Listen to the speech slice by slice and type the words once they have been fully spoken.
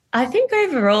I think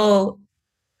overall,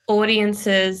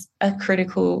 audiences are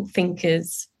critical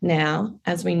thinkers now,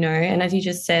 as we know. And as you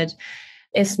just said,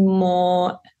 it's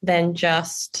more than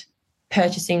just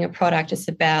purchasing a product. It's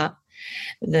about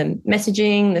the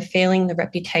messaging, the feeling, the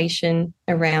reputation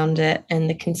around it, and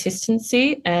the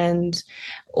consistency. And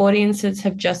audiences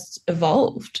have just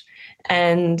evolved.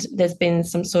 And there's been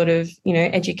some sort of,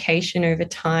 education over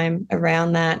time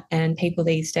around that. And people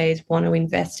these days want to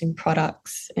invest in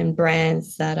products and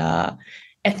brands that are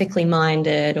ethically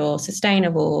minded or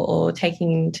sustainable or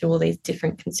taking into all these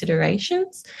different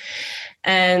considerations.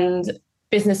 And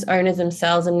business owners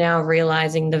themselves are now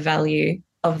realizing the value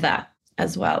of that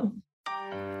as well.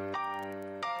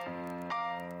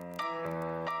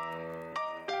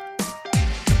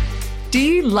 Do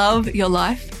you love your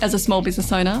life as a small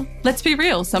business owner? Let's be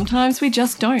real, sometimes we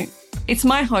just don't. It's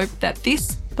my hope that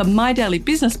the My Daily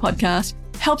Business podcast,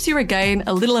 helps you regain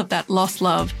a little of that lost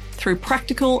love through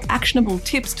practical, actionable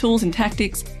tips, tools and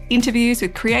tactics, interviews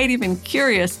with creative and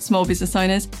curious small business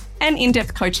owners, and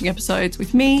in-depth coaching episodes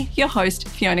with me, your host,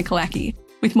 Fiona Kalaki.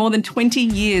 With more than 20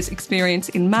 years experience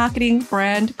in marketing,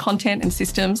 brand, content and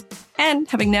systems, and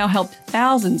having now helped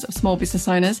thousands of small business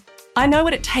owners, I know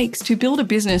what it takes to build a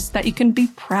business that you can be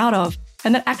proud of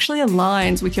and that actually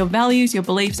aligns with your values, your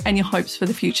beliefs, and your hopes for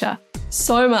the future.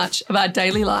 So much of our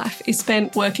daily life is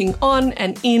spent working on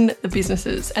and in the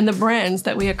businesses and the brands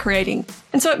that we are creating.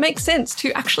 And so it makes sense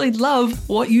to actually love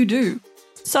what you do.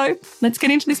 So let's get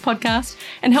into this podcast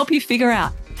and help you figure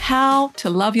out how to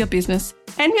love your business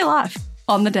and your life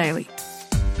on the daily.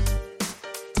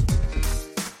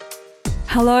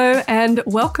 Hello and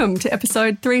welcome to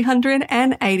episode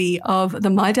 380 of the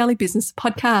My Daily Business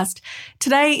podcast.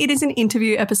 Today it is an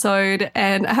interview episode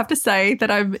and I have to say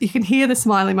that you can hear the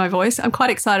smile in my voice. I'm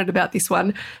quite excited about this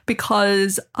one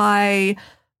because I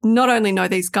not only know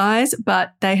these guys,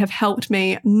 but they have helped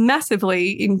me massively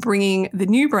in bringing the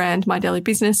new brand, My Daily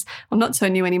Business, well, not so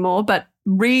new anymore, but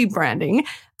rebranding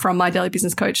from My Daily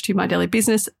Business Coach to My Daily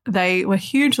Business. They were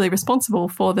hugely responsible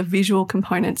for the visual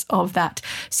components of that.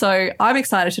 So I'm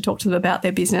excited to talk to them about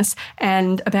their business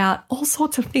and about all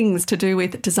sorts of things to do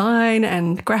with design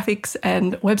and graphics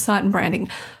and website and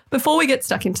branding. Before we get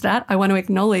stuck into that, I want to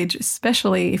acknowledge,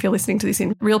 especially if you're listening to this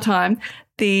in real time,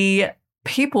 the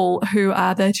people who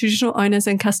are the traditional owners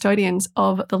and custodians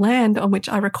of the land on which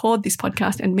I record this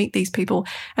podcast and meet these people.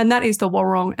 And that is the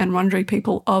Wurrung and Wurundjeri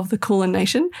people of the Kulin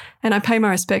Nation. And I pay my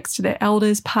respects to their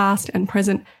elders, past and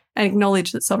present, and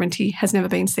acknowledge that sovereignty has never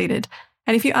been ceded.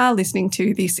 And if you are listening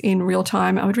to this in real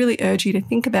time, I would really urge you to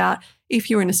think about, if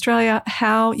you're in Australia,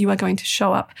 how you are going to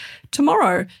show up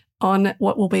tomorrow on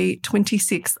what will be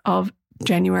 26th of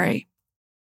January.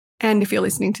 And if you're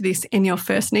listening to this in your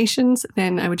First Nations,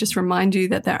 then I would just remind you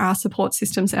that there are support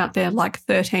systems out there like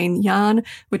 13 Yarn,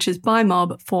 which is by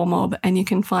mob, for mob, and you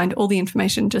can find all the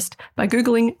information just by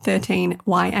Googling 13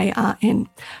 YARN.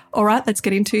 All right, let's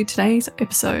get into today's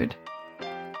episode.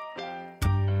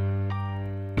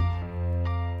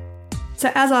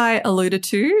 So as I alluded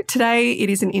to, today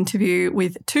it is an interview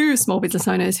with two small business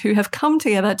owners who have come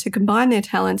together to combine their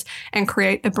talents and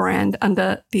create a brand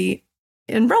under the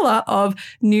umbrella of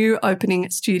New Opening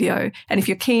Studio. And if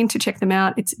you're keen to check them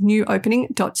out, it's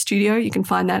newopening.studio. You can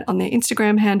find that on their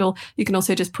Instagram handle. You can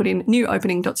also just put in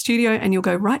newopening.studio and you'll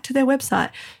go right to their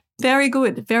website. Very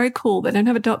good, very cool. They don't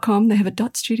have a .com, they have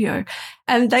a .studio.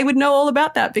 And they would know all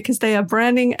about that because they are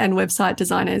branding and website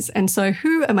designers. And so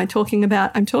who am I talking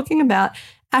about? I'm talking about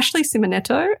Ashley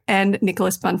Simonetto and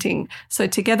Nicholas Bunting. So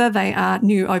together they are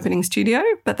New Opening Studio,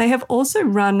 but they have also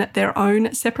run their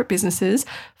own separate businesses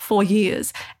for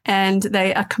years. And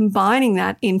they are combining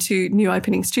that into New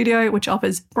Opening Studio, which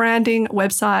offers branding,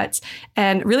 websites,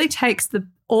 and really takes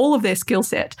all of their skill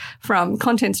set from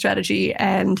content strategy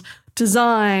and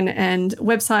design and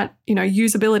website,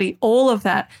 usability, all of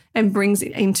that, and brings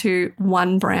it into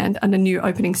one brand under New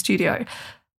Opening Studio.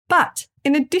 But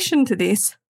in addition to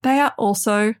this, they are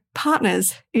also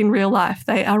partners in real life.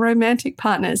 They are romantic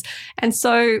partners. And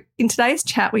so in today's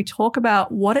chat, we talk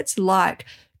about what it's like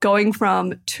going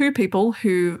from two people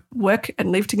who work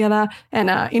and live together and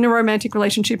are in a romantic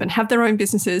relationship and have their own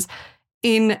businesses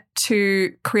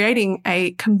into creating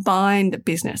a combined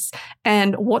business.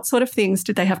 And what sort of things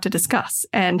did they have to discuss?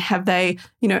 And have they,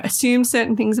 assumed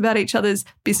certain things about each other's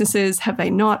businesses? Have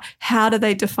they not? How do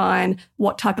they define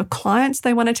what type of clients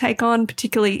they want to take on,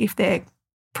 particularly if they're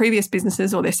previous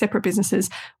businesses or their separate businesses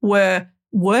were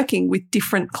working with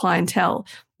different clientele?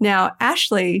 Now,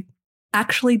 Ashley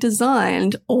actually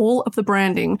designed all of the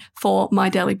branding for My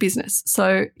Daily Business.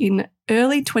 So in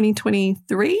early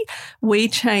 2023, we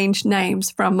changed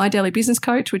names from My Daily Business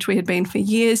Coach, which we had been for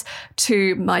years,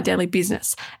 to My Daily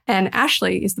Business. And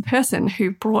Ashley is the person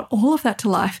who brought all of that to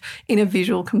life in a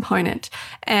visual component.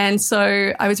 And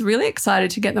so I was really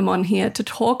excited to get them on here to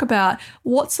talk about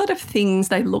what sort of things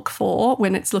they look for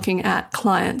when it's looking at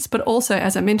clients, but also,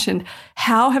 as I mentioned,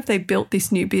 how have they built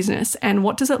this new business and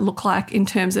what does it look like in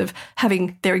terms of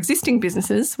having their existing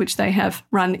businesses, which they have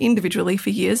run individually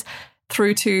for years,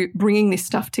 through to bringing this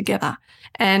stuff together.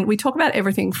 And we talk about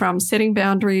everything from setting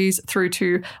boundaries through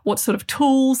to what sort of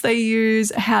tools they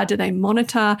use, how do they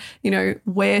monitor,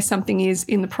 where something is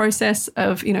in the process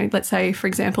of, let's say, for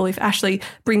example, if Ashley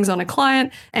brings on a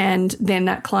client and then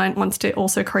that client wants to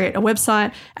also create a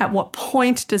website, at what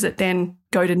point does it then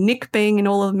go to Nick being in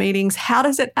all of the meetings? How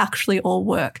does it actually all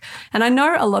work? And I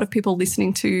know a lot of people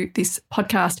listening to this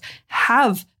podcast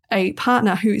have a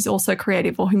partner who is also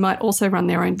creative or who might also run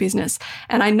their own business.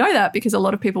 And I know that because a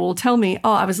lot of people will tell me,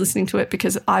 oh, I was listening to it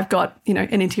because I've got,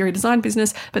 an interior design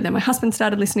business, but then my husband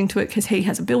started listening to it because he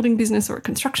has a building business or a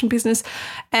construction business.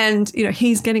 And,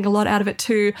 he's getting a lot out of it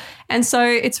too. And so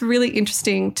it's really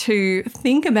interesting to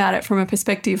think about it from a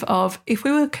perspective of if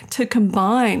we were to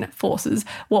combine forces,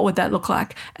 what would that look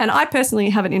like? And I personally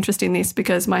have an interest in this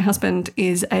because my husband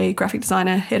is a graphic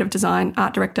designer, head of design,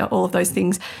 art director, all of those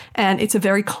things. And it's a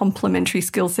very complementary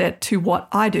skill set to what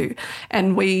I do.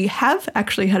 And we have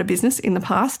actually had a business in the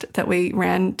past that we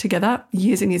ran together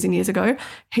years and years and years ago.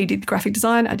 He did graphic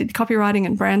design, I did copywriting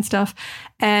and brand stuff.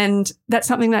 And that's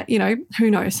something that,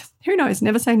 who knows,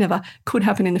 never say never, could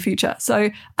happen in the future. So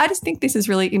I just think this is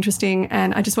really interesting.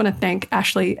 And I just want to thank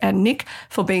Ashley and Nick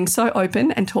for being so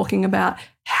open and talking about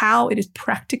how it has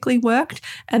practically worked.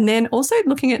 And then also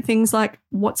looking at things like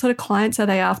what sort of clients are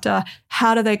they after?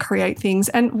 How do they create things?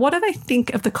 And what do they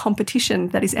think of the competition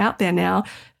that is out there now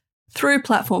through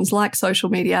platforms like social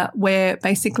media, where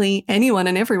basically anyone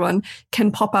and everyone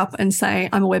can pop up and say,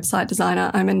 I'm a website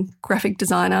designer, I'm a graphic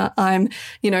designer, I'm,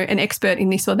 an expert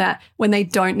in this or that, when they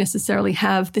don't necessarily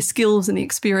have the skills and the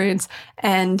experience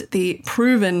and the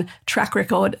proven track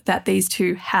record that these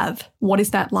two have. What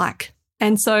is that like?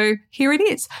 And so here it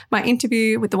is, my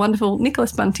interview with the wonderful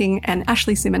Nicholas Bunting and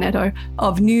Ashley Simonetto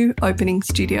of New Opening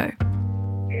Studio.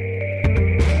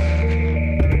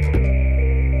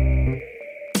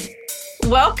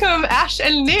 Welcome, Ash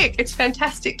and Nick. It's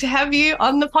fantastic to have you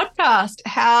on the podcast.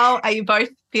 How are you both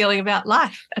feeling about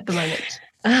life at the moment?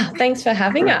 Thanks for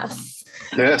having us.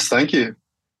 Yes, thank you.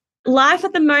 Life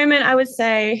at the moment, I would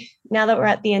say, now that we're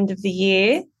at the end of the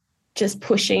year, just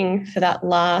pushing for that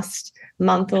last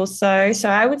month or so. So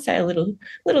I would say a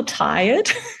little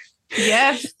tired.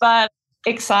 Yes. But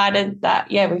excited that,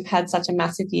 we've had such a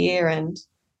massive year and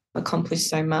accomplished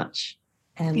so much.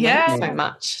 And so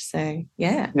much. So,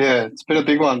 yeah. Yeah, it's been a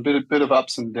big one, bit of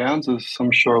ups and downs, as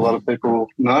I'm sure a lot of people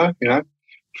know,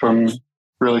 from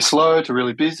really slow to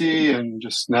really busy and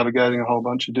just navigating a whole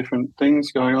bunch of different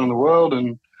things going on in the world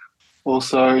and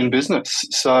also in business.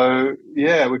 So,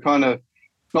 we're kind of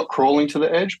not crawling to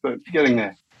the edge, but getting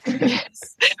there.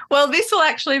 Yes. Well, this will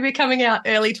actually be coming out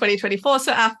early 2024.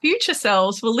 So our future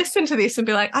selves will listen to this and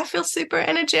be like, I feel super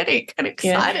energetic and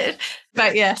excited. Yeah.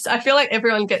 But yes, I feel like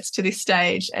everyone gets to this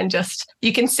stage and just,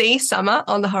 you can see summer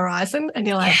on the horizon and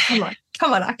you're like,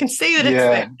 come on, I can see that it's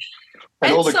there.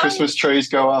 And all the Christmas trees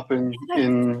go up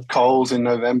in Coles in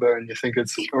November and you think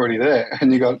it's already there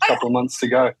and you got a couple of months to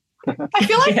go. I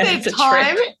feel like the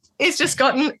time is just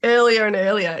gotten earlier and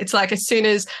earlier. It's like as soon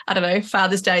as,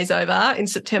 Father's Day is over in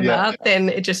September, then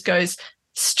it just goes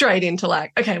straight into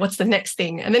like, okay, what's the next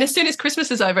thing? And then as soon as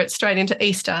Christmas is over, it's straight into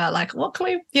Easter. Like, what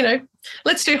can we,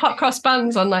 let's do hot cross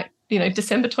buns on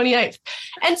December 28th.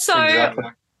 And so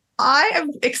I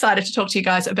am excited to talk to you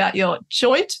guys about your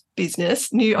joint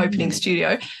business, New Opening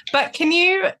Studio. But can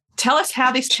you tell us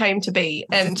how this came to be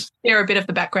and share a bit of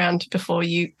the background before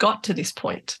you got to this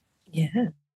point? Yeah.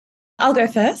 I'll go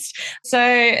first. So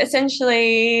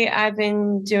essentially, I've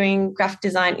been doing graphic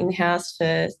design in-house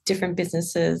for different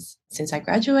businesses since I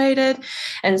graduated.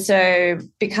 And so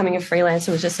becoming a freelancer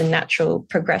was just a natural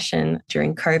progression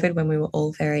during COVID when we were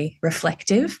all very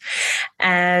reflective.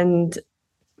 And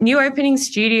New Opening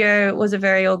Studio was a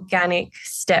very organic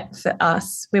step for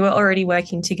us. We were already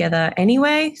working together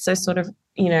anyway, so sort of,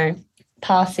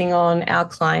 passing on our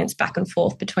clients back and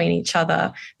forth between each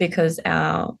other because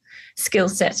our skill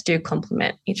sets do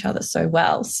complement each other so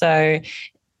well. So,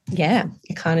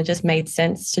 it kind of just made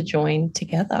sense to join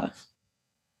together.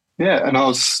 Yeah, and I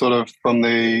was sort of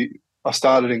I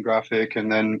started in graphic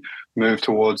and then moved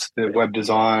towards the web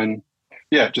design.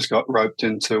 Yeah, just got roped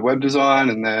into web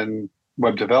design and then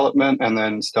web development and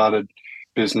then started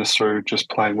business through just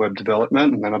plain web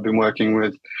development. And then I've been working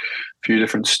with a few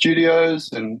different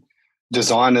studios and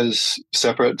designers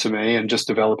separate to me and just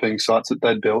developing sites that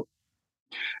they'd built.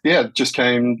 Yeah, it just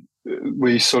came,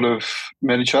 we sort of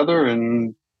met each other,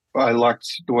 and I liked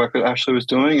the work that Ashley was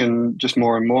doing, and just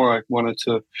more and more I wanted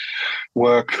to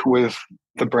work with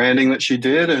the branding that she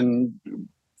did and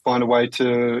find a way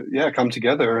to, come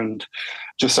together. And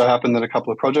just so happened that a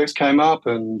couple of projects came up,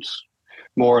 and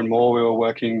more we were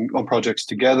working on projects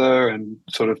together and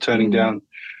sort of turning down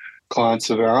clients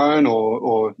of our own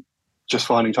or just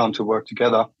finding time to work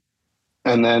together.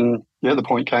 And then, the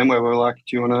point came where we were like,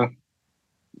 do you want to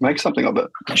make something of it?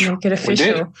 Make it official.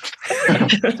 Do you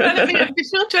want to be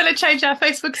official? Do you want to change our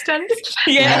Facebook status?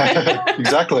 Yeah.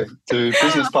 Exactly. To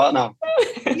business partner.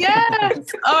 Yes.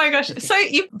 Oh my gosh. So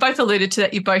you both alluded to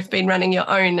that you've both been running your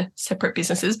own separate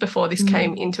businesses before this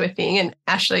came into a thing. And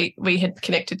Ashley, we had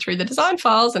connected through the Design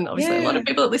Files, and obviously a lot of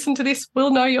people that listen to this will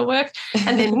know your work.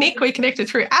 And then Nick, we connected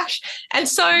through Ash. And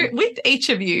so with each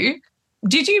of you,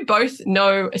 did you both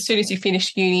know as soon as you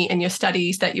finished uni and your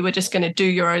studies that you were just going to do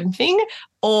your own thing?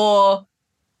 Or,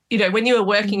 when you were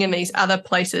working in these other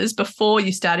places before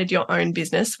you started your own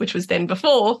business, which was then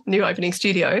before New Opening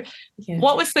Studio,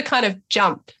 what was the kind of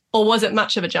jump? Or was it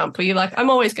much of a jump? Were you like, I'm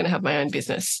always going to have my own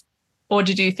business? Or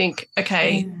did you think,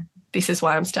 okay, this is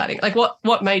why I'm starting? Like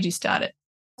what made you start it?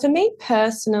 For me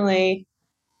personally,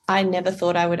 I never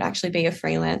thought I would actually be a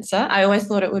freelancer. I always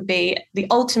thought it would be the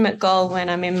ultimate goal when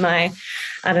I'm in my,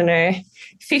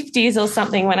 50s or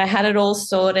something, when I had it all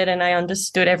sorted and I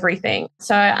understood everything.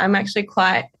 So I'm actually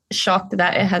quite shocked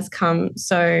that it has come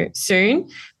so soon,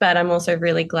 but I'm also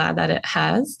really glad that it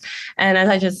has. And as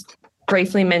I just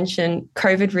briefly mentioned,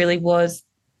 COVID really was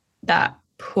that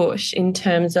push in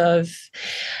terms of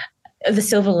the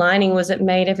silver lining was it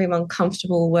made everyone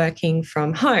comfortable working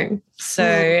from home.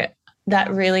 So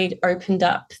that really opened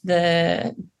up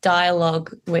the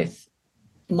dialogue with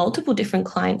multiple different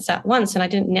clients at once. And I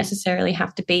didn't necessarily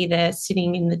have to be there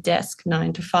sitting in the desk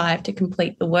 9 to 5 to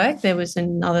complete the work. There was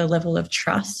another level of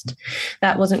trust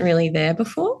that wasn't really there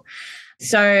before.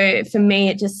 So for me,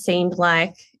 it just seemed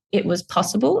like it was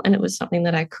possible and it was something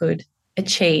that I could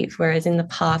achieve. Whereas in the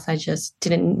past, I just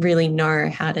didn't really know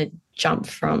how to jump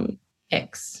from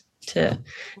X to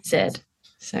Z.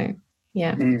 So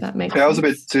that makes sense. I was a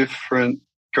bit different.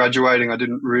 Graduating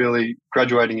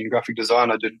in graphic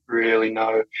design, I didn't really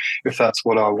know if that's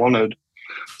what I wanted.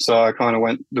 So I kind of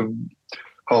went the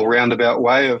whole roundabout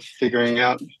way of figuring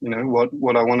out,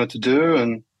 what I wanted to do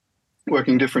and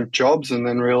working different jobs, and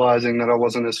then realizing that I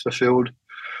wasn't as fulfilled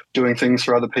doing things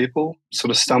for other people.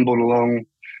 Sort of stumbled along,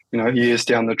 years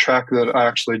down the track that I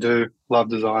actually do love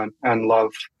design and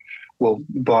love,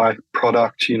 by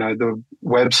product, the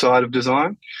website of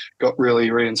design. Got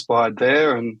really re-inspired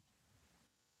there, and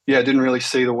didn't really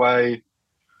see the way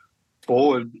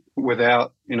forward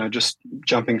without, just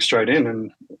jumping straight in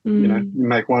and, you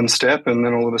make one step and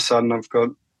then all of a sudden I've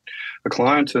got a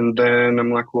client, and then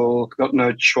I'm like, well, I've got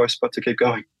no choice but to keep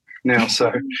going now.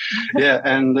 So,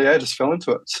 just fell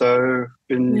into it. So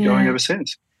been going ever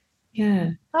since.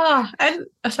 Yeah. And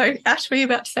sorry, Ash, were you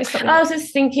about to say something? I was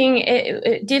just thinking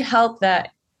it did help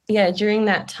that, during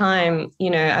that time,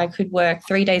 I could work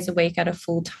 3 days a week at a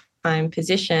full-time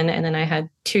position, and then I had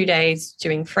 2 days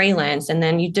doing freelance, and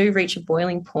then you do reach a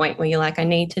boiling point where you're like, I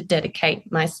need to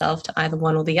dedicate myself to either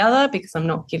one or the other because I'm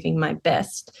not giving my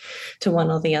best to one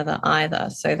or the other either.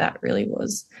 So that really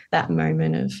was that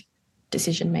moment of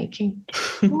decision making.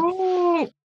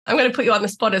 I'm going to put you on the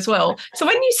spot as well. So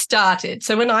when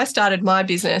I started my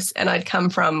business and I'd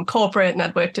come from corporate and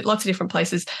I'd worked at lots of different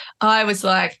places, I was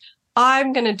like,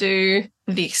 I'm going to do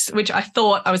this, which I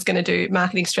thought I was going to do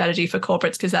marketing strategy for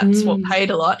corporates because that's what paid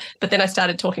a lot. But then I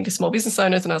started talking to small business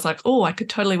owners and I was like, I could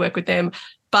totally work with them.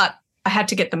 But I had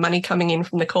to get the money coming in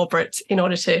from the corporates in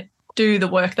order to do the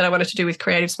work that I wanted to do with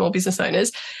creative small business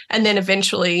owners. And then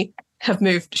eventually have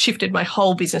shifted my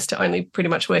whole business to only pretty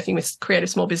much working with creative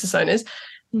small business owners.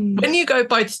 When you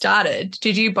both started,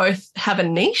 did you both have a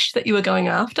niche that you were going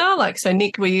after? Like, so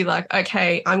Nick, were you like,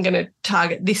 okay, I'm going to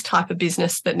target this type of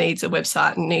business that needs a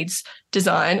website and needs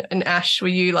design? And Ash, were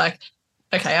you like,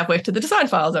 okay, I've worked at the Design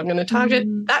Files, I'm going to target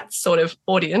that sort of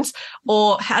audience?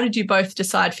 Or how did you both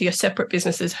decide for your separate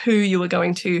businesses who you were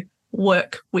going to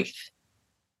work with?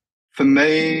 For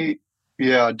me,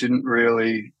 I didn't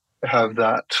really have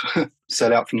that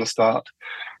set out from the start.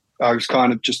 I was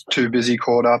kind of just too busy,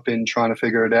 caught up in trying to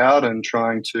figure it out and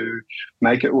trying to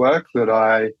make it work, that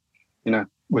I,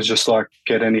 was just like,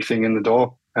 get anything in the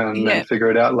door and then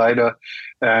figure it out later.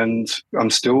 And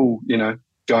I'm still,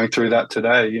 going through that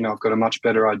today. You know, I've got a much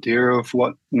better idea of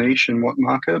what niche and what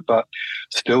market, but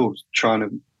still trying to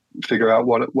figure out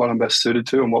what I'm best suited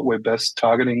to and what we're best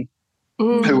targeting,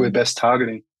 who we're best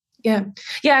targeting. Yeah.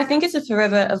 Yeah, I think it's a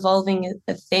forever evolving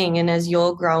a thing. And as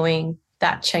you're growing,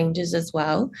 that changes as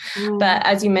well. But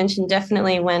as you mentioned,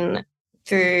 definitely when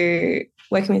through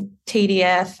working with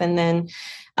TDF and then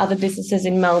other businesses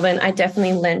in Melbourne, I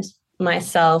definitely lent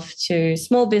myself to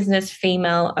small business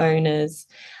female owners,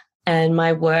 and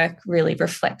my work really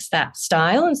reflects that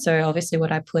style. And so obviously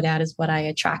what I put out is what I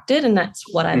attracted, and that's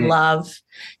what I love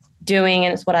doing,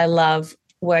 and it's what I love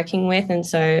working with. And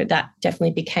so that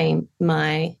definitely became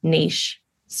my niche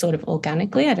sort of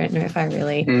organically. I don't know if I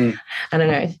really, I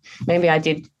don't know, maybe I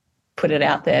did put it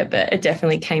out there, but it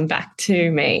definitely came back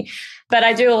to me. But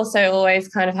I do also always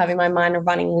kind of have in my mind a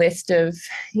running list of,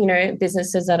 you know,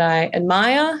 businesses that I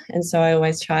admire. And so I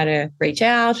always try to reach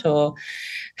out or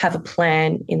have a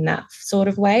plan in that sort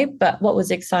of way. But what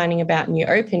was exciting about New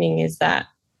Opening is that,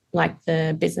 like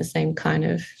the business name kind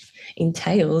of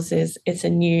entails, is it's a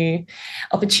new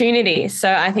opportunity.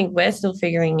 So I think we're still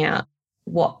figuring out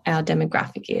what our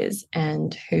demographic is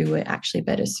and who we're actually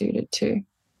better suited to.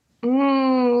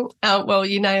 Well,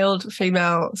 you nailed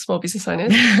female small business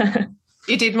owners.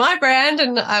 You did my brand,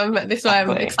 and this is why I'm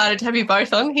excited to have you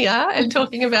both on here and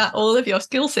talking about all of your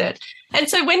skill set. And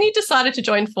so when you decided to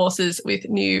join forces with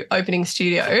New Opening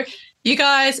Studio, you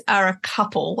guys are a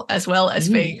couple as well as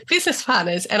being business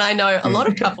partners. And I know a lot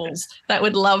of couples that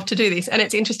would love to do this. And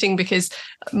it's interesting because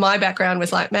my background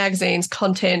was like magazines,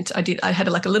 content. I had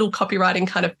like a little copywriting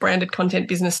kind of branded content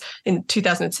business in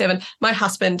 2007. My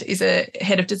husband is a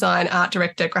head of design, art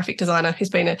director, graphic designer. He's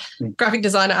been a graphic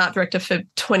designer, art director for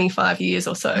 25 years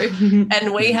or so.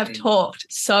 And we have talked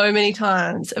so many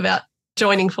times about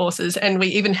joining forces, and we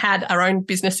even had our own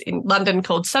business in London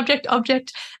called Subject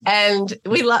Object, and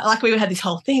we had this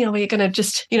whole thing, are we going to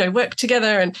just, you know, work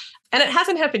together, and it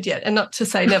hasn't happened yet, and not to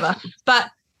say never,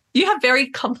 but you have very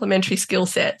complementary skill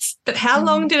sets. But how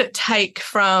long did it take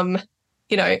from,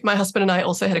 you know, my husband and I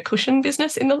also had a cushion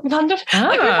business in London.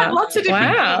 Like we've had lots of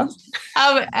different things.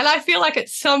 And I feel like at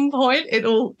some point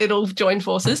it'll join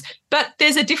forces. But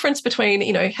there's a difference between,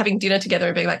 you know, having dinner together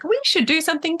and being like, we should do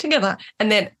something together, and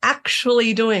then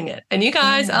actually doing it. And you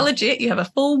guys are legit. You have a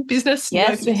full business.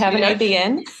 Yes, we have an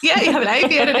ABN. Yeah, you have an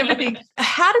ABN and everything.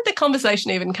 How did the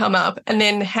conversation even come up? And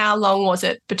then how long was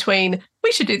it between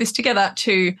we should do this together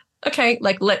to, okay,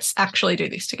 like let's actually do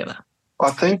this together? I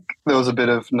think there was a bit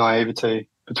of naivety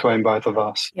between both of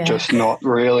us, just not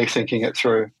really thinking it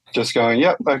through, just going,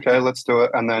 yep, okay, let's do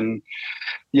it. And then,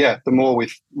 yeah, the more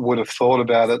we would have thought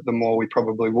about it, the more we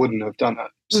probably wouldn't have done it.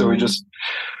 So we just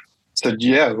said,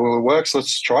 yeah, well, it works,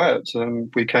 let's try it.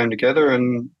 And we came together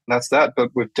and that's that. But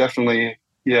we've definitely,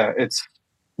 it's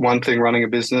one thing running a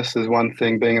business, there's one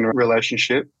thing being in a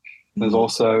relationship, there's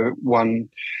also one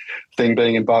thing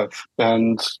being in both.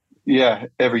 And yeah,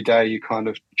 every day you kind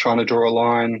of trying to draw a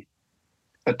line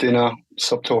at dinner,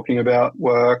 stop talking about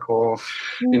work, or,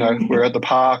 you know, we're at the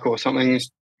park or something.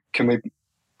 Can we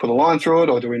put a line through it,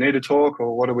 or do we need to talk,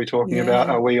 or what are we talking about?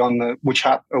 Are we on which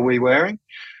hat are we wearing?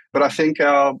 But I think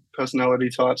our personality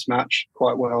types match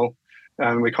quite well,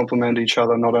 and we complement each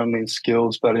other not only in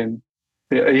skills but in,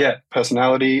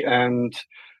 personality, and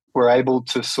we're able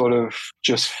to sort of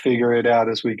just figure it out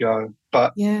as we go.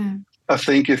 But I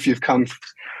think if you've come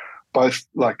both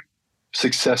like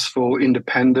successful,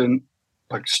 independent,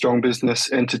 like strong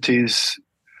business entities,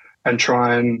 and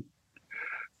try and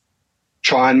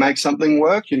make something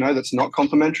work, you know, that's not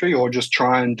complementary, or just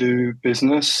try and do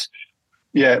business,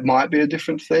 it might be a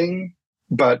different thing.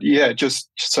 But it just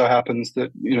so happens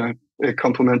that, you know, it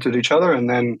complemented each other, and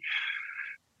then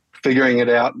figuring it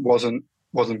out wasn't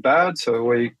bad, so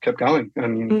we kept going,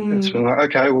 and it's been like,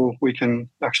 okay, well, we can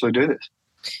actually do this.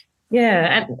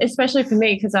 Yeah, and especially for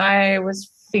me, because I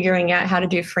was figuring out how to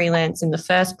do freelance in the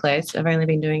first place. I've only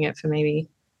been doing it for maybe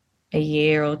a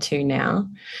year or two now.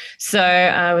 So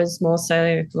I was more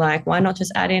so like, why not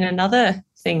just add in another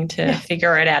thing to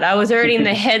figure it out? I was already in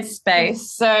the headspace,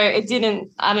 so it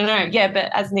didn't, I don't know. Yeah, but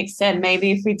as Nick said,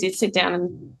 maybe if we did sit down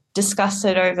and discuss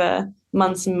it over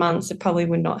months and months, it probably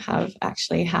would not have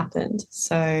actually happened.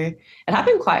 So it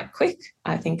happened quite quick,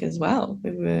 I think, as well.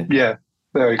 We were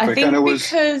very quick. I think and it was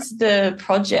because the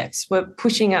projects were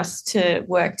pushing us to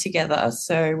work together,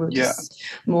 so we're just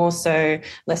more so,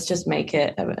 let's just make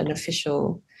it an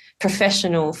official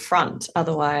professional front.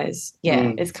 Otherwise,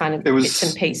 it's kind of bits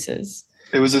and pieces.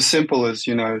 It was as simple as,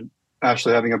 you know,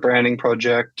 actually having a branding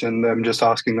project and them just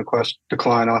asking the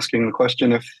client asking the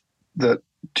question if that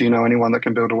do you know anyone that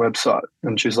can build a website?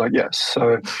 And she's like, yes.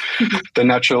 So then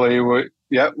naturally,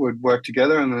 we'd work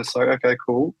together, and then it's like, okay,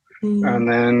 cool.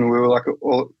 And then we were like,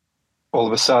 all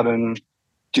of a sudden,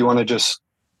 do you want to just,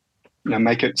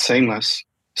 make it seamless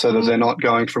so that they're not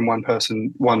going from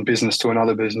one business to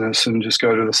another business and just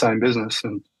go to the same business?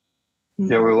 And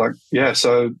we were like,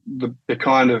 so it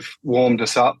kind of warmed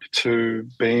us up to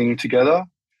being together,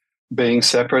 being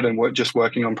separate, and just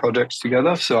working on projects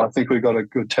together. So I think we got a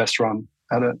good test run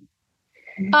at it.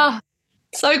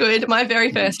 So good. My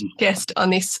very first guest on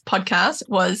this podcast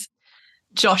was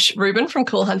Josh Rubin from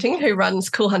Cool Hunting, who runs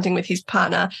Cool Hunting with his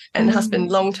partner and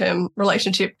husband, long-term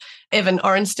relationship, Evan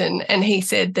Orenston. And he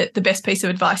said that the best piece of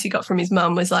advice he got from his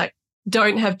mum was like,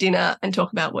 don't have dinner and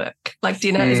talk about work. Like,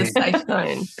 dinner is a safe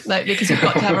zone, because you've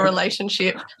got to have a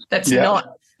relationship that's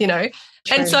not, True.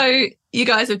 And so you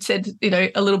guys have said,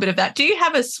 a little bit of that. Do you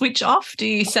have a switch off? Do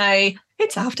you say,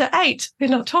 it's after 8, we're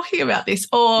not talking about this?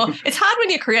 Or it's hard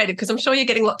when you're creative, because I'm sure you're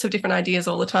getting lots of different ideas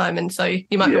all the time. And so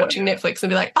you might be watching Netflix and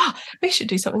be like, we should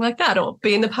do something like that, or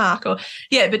be in the park, or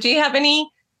but do you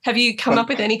have you come up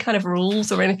with any kind of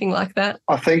rules or anything like that?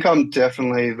 I think I'm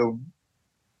definitely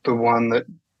the one that,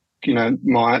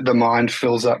 the mind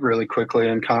fills up really quickly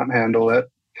and can't handle it.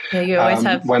 Yeah, you always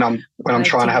have when I'm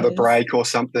trying to have a break or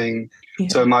something. Yeah.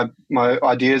 So my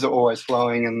ideas are always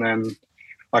flowing, and then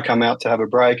I come out to have a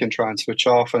break and try and switch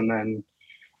off, and then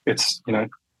it's,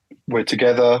 we're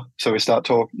together, so we start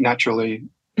naturally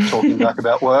talking back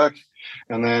about work,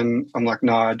 and then I'm like,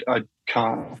 no, I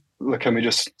can't. Look, can we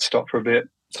just stop for a bit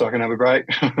so I can have a break?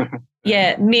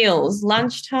 Meals,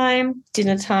 lunchtime,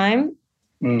 dinner time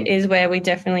is where we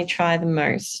definitely try the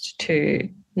most to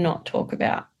not talk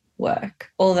about work.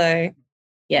 Although,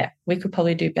 we could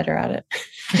probably do better at it.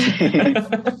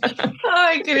 Oh,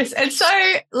 my goodness. And so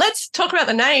let's talk about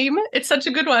the name. It's such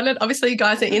a good one. And obviously you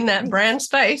guys are in that brand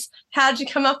space. How did you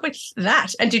come up with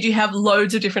that? And did you have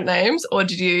loads of different names, or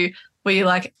were you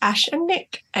like Ash and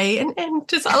Nick, A and N?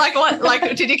 Just like what? Like,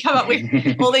 did you come up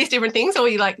with all these different things, or were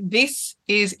you like, this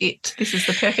is it? This is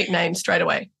the perfect name straight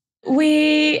away?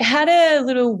 We had a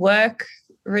little work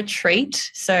retreat,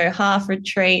 so half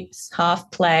retreats, half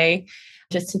play,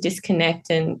 just to disconnect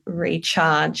and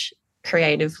recharge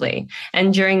creatively.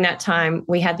 And during that time,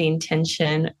 we had the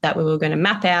intention that we were going to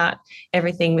map out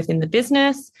everything within the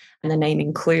business, and the name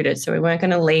included. So we weren't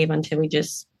going to leave until we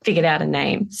just figured out a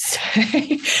name. So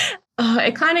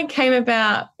it kind of came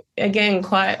about, again,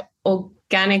 quite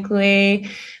organically.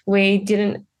 We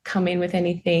didn't come in with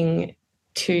anything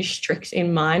too strict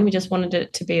in mind. We just wanted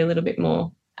it to be a little bit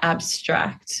more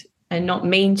abstract and not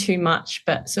mean too much,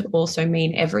 but also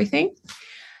mean everything.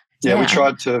 Yeah, we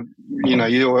tried to,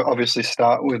 you obviously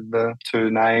start with the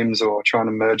two names or trying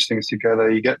to merge things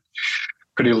together. You get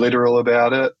pretty literal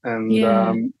about it.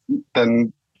 And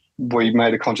then we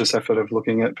made a conscious effort of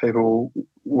looking at people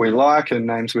we like and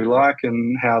names we like,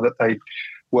 and how that they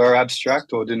were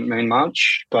abstract or didn't mean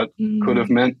much, but could have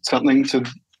meant something to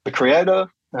the creator,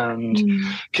 and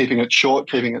keeping it short,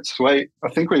 keeping it sweet. I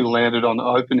think we landed on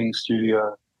Opening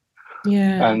Studio.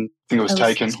 Yeah. And I think it was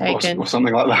taken. Or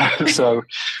something like that. So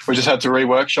we just had to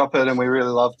reworkshop it, and we really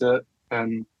loved it.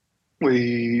 And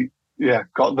we,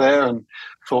 got there and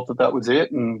thought that was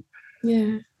it. And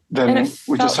then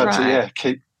we just had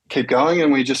to, keep going.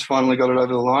 And we just finally got it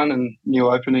over the line, and New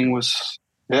Opening was,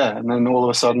 and then all of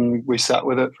a sudden we sat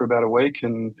with it for about a week,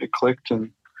 and it clicked,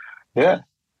 and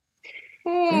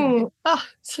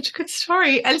such a good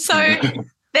story. And so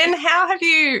then how have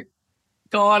you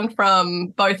gone from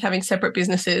both having separate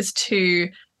businesses to,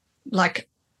 like,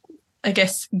 I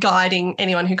guess, guiding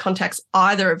anyone who contacts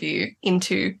either of you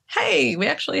into, hey, we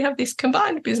actually have this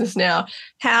combined business now?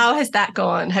 How has that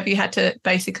gone? Have you had to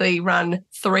basically run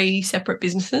 3 separate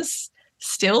businesses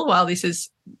still while this is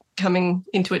coming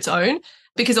into its own?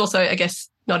 Because also, I guess,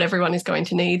 not everyone is going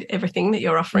to need everything that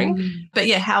you're offering. But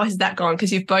how has that gone?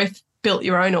 Because you've both built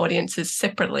your own audiences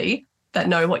separately that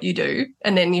know what you do,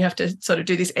 and then you have to sort of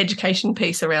do this education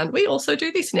piece around, we also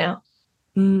do this now.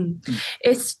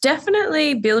 It's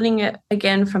definitely building it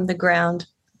again from the ground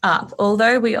up.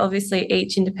 Although we obviously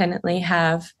each independently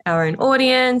have our own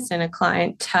audience and a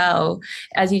clientele,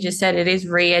 as you just said, it is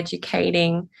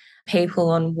re-educating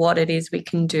people on what it is we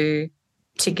can do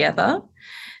together.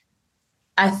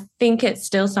 I think it's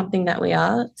still something that we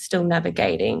are still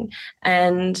navigating.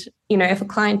 And, if a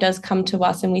client does come to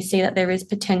us and we see that there is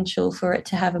potential for it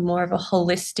to have a more of a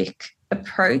holistic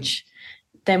approach,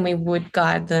 then we would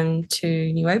guide them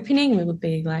to New Opening. We would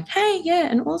be like, hey,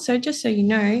 and also just so you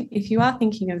know, if you are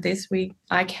thinking of this,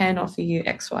 I can offer you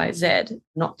X, Y, Z,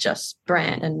 not just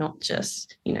brand and not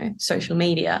just, social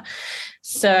media.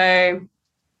 So,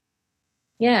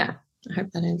 I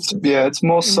hope that answers. Yeah, it's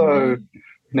more so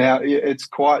now. It's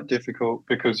quite difficult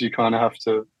because you kind of have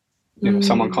to,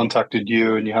 someone contacted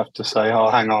you and you have to say, oh,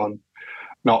 hang on,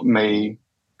 not me,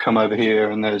 come over here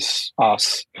and there's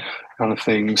us kind of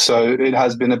thing. So it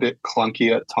has been a bit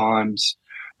clunky at times.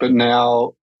 But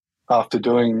now, after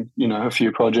doing, a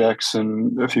few projects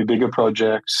and a few bigger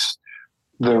projects,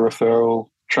 the referral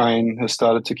train has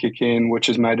started to kick in, which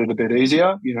has made it a bit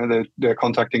easier. They're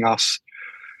contacting us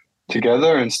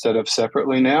together instead of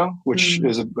separately now, which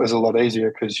is a lot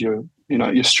easier because you're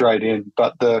straight in.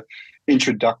 But the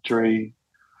introduction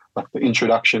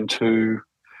to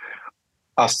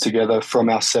us together from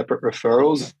our separate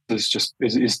referrals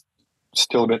is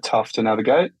still a bit tough to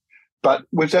navigate. But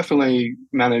we've definitely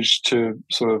managed to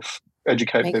sort of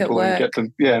educate people and get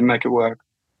them, make it work.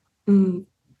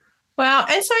 Wow.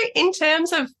 And so in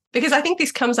terms of, because I think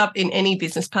this comes up in any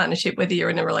business partnership, whether you're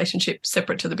in a relationship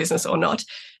separate to the business or not,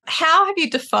 how have you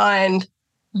defined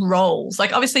roles?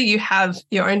 Like, obviously you have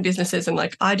your own businesses and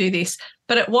like, I do this,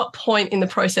 but at what point in the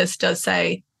process does,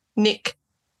 say, Nick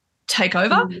take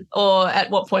over? Or at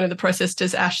what point of the process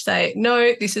does Ash say,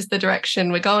 no, this is the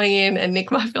direction we're going in? And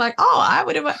Nick might be like, oh, I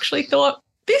would have actually thought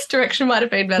this direction might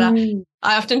have been better.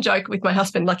 I often joke with my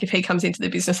husband, like if he comes into the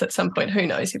business at some point, who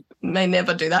knows, he may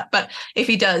never do that. But if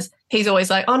he does, he's always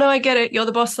like, oh, no, I get it. You're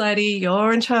the boss lady.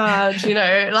 You're in charge.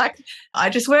 Like I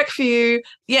just work for you.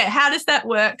 Yeah. How does that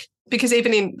work? Because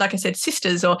even in, like I said,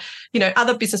 sisters or,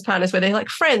 other business partners where they're like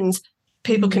friends,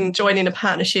 people can join in a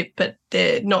partnership, but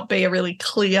there not be a really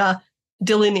clear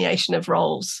delineation of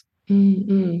roles.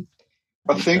 I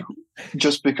think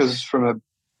just because from a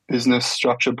business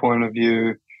structure point of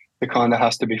view, it kind of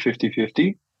has to be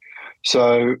 50-50.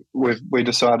 So we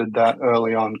decided that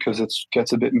early on because it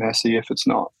gets a bit messy if it's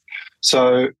not.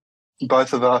 So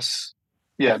both of us,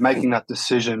 making that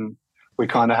decision, we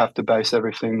kind of have to base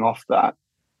everything off that.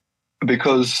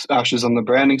 Because Ash is on the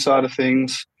branding side of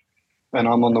things and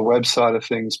I'm on the web side of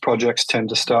things, projects tend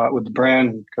to start with the brand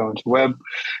and go into web.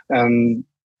 And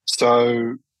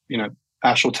so,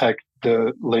 Ash will take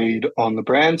the lead on the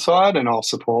brand side and I'll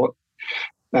support,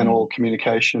 and all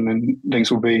communication and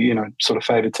things will be, sort of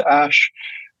favored to Ash,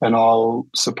 and I'll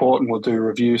support and we'll do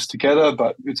reviews together,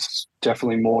 but it's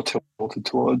definitely more tilted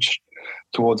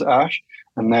towards Ash.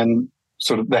 And then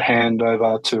sort of the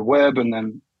handover to web, and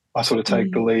then I sort of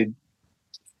take the lead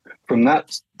from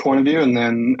that point of view, and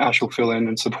then Ash will fill in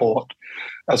and support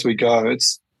as we go.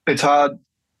 It's hard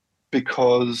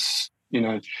because,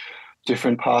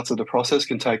 different parts of the process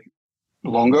can take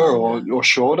longer or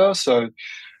shorter. So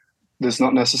there's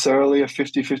not necessarily a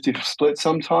 50-50 split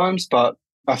sometimes, but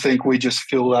I think we just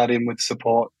fill that in with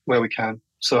support where we can.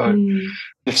 So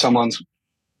if someone's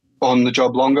on the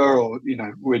job longer, or,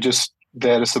 we're just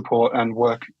there to support and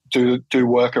do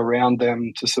work around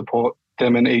them to support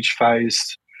them in each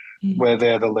phase where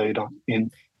they're the lead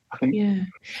in, I think. Yeah.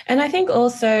 And I think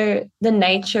also the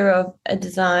nature of a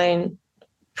design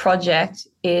project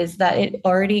is that it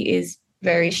already is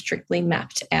very strictly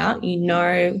mapped out. You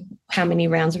know how many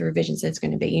rounds of revisions there's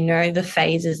going to be. You know the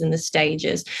phases and the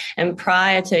stages. And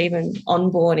prior to even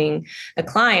onboarding a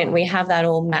client, we have that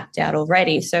all mapped out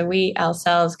already. So we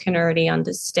ourselves can already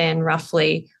understand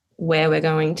roughly where we're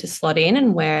going to slot in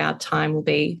and where our time will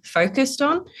be focused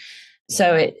on.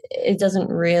 So it doesn't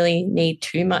really need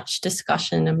too much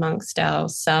discussion amongst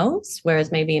ourselves,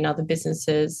 whereas maybe in other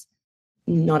businesses,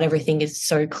 not everything is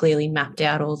so clearly mapped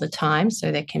out all the time. So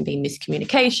there can be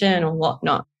miscommunication or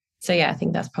whatnot. So, I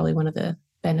think that's probably one of the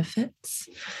benefits.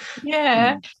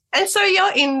 Yeah. And so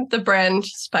you're in the brand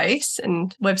space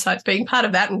and websites being part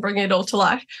of that and bringing it all to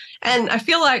life. And I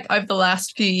feel like over the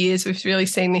last few years, we've really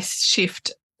seen this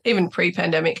shift, even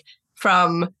pre-pandemic,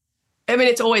 from,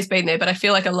 it's always been there, but I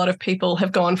feel like a lot of people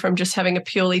have gone from just having a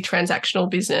purely transactional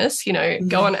business,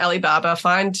 go on Alibaba,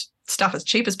 find stuff as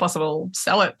cheap as possible,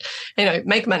 sell it,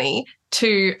 make money,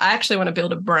 to I actually want to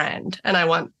build a brand and I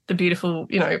want the beautiful,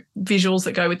 visuals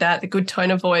that go with that, the good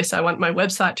tone of voice. I want my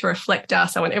website to reflect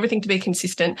us. I want everything to be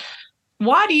consistent.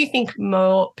 Why do you think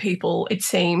more people, it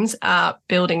seems, are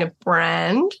building a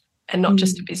brand and not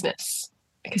just a business?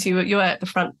 Because you're at the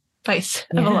front face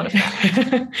of a lot of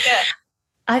it.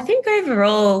 I think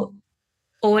overall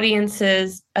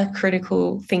audiences are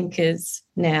critical thinkers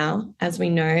now, as we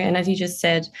know. And as you just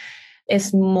said,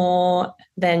 it's more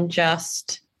than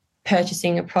just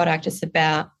purchasing a product. It's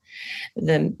about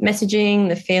the messaging,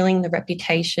 the feeling, the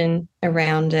reputation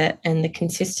around it, and the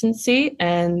consistency.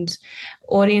 And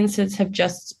audiences have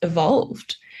just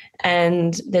evolved.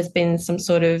 And there's been some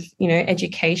sort of,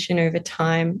 education over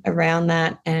time around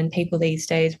that. And people these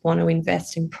days want to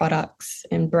invest in products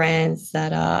and brands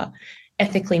that are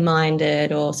ethically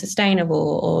minded or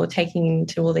sustainable or taking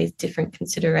into all these different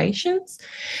considerations.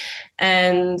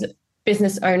 And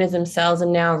business owners themselves are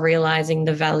now realizing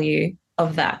the value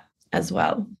of that as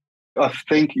well. I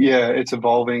think, yeah, it's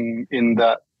evolving in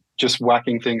that just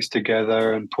whacking things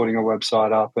together and putting a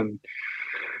website up and,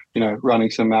 running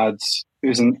some ads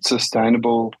isn't a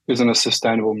sustainable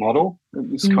model.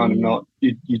 It's kind of not,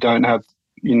 you don't have,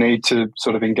 you need to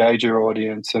sort of engage your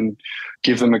audience and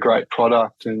give them a great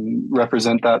product and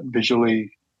represent that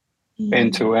visually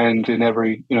end to end in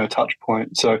every, touch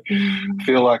point. So I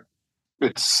feel like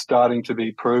it's starting to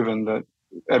be proven that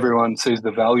everyone sees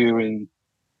the value in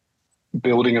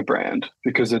building a brand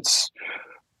because it's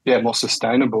more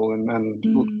sustainable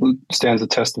and stands the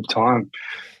test of time.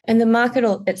 And the market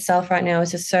itself right now is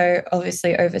just so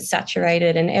obviously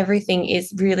oversaturated and everything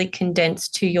is really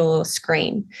condensed to your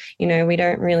screen. We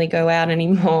don't really go out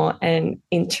anymore and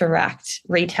interact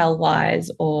retail-wise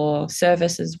or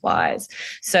services-wise.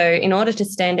 So in order to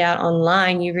stand out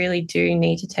online, you really do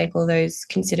need to take all those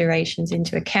considerations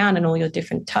into account and all your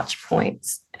different touch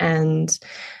points and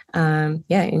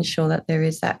ensure that there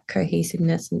is that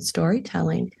cohesiveness and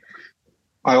storytelling.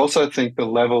 I also think the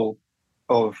level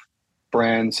of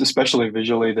brands, especially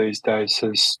visually these days,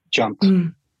 has jumped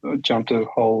a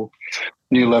whole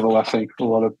new level. I think a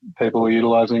lot of people are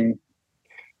utilizing,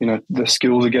 the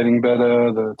skills are getting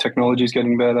better, the technology is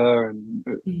getting better, and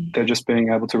they're just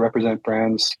being able to represent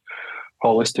brands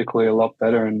holistically a lot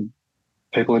better. And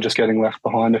people are just getting left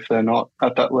behind if they're not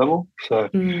at that level. So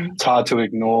it's hard to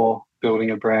ignore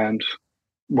building a brand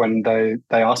when they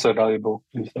are so valuable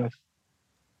these days.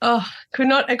 Oh, could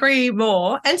not agree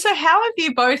more. And so how have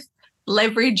you both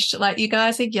leveraged, like you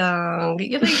guys are young,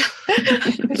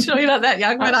 I'm sure you're not that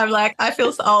young, but I'm like, I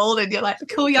feel so old and you're like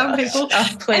cool young people.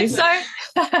 Please. And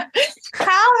so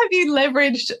how have you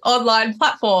leveraged online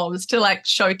platforms to like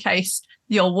showcase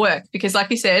your work? Because like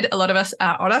you said, a lot of us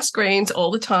are on our screens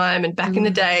all the time. And back in the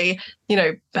day,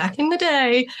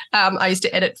 I used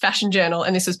to edit Fashion Journal,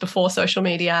 and this was before social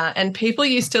media, and people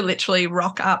used to literally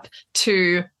rock up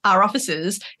to our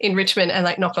offices in Richmond and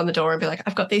like knock on the door and be like,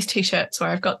 I've got these T-shirts or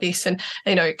I've got this, and,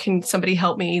 can somebody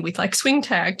help me with like swing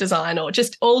tag design or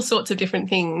just all sorts of different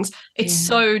things. It's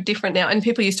so different now. And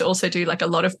people used to also do like a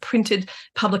lot of printed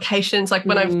publications. Like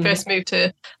when I first moved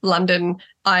to London,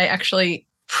 I actually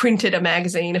printed a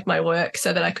magazine of my work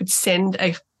so that I could send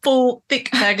a full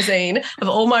thick magazine of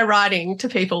all my writing to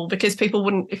people because people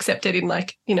wouldn't accept it in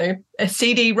like, a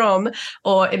CD-ROM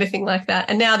or anything like that.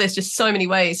 And now there's just so many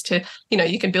ways to,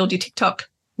 you can build your TikTok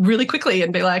really quickly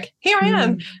and be like, here I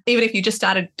am, even if you just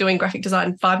started doing graphic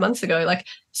design 5 months ago. Like,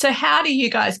 so how do you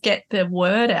guys get the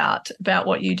word out about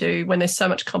what you do when there's so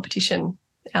much competition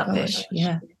out there?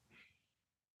 Yeah.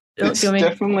 It's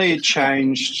definitely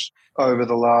changed over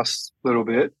the last little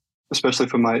bit, especially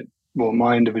for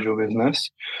my individual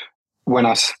business. When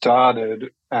I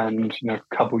started and, a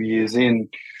couple of years in,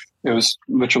 it was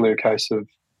literally a case of,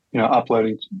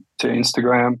 uploading to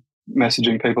Instagram,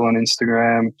 messaging people on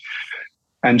Instagram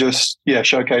and just,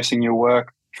 showcasing your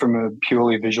work from a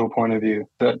purely visual point of view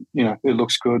that, it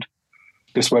looks good.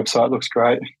 This website looks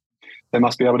great. They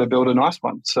must be able to build a nice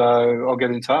one. So I'll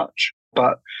get in touch.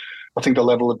 But I think the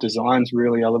level of design's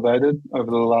really elevated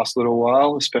over the last little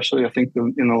while, especially I think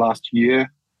in the last year,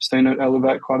 seen it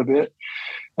elevate quite a bit.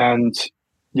 And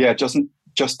it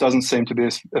just doesn't seem to be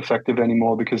as effective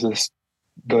anymore because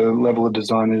the level of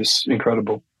design is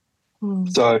incredible.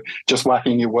 So just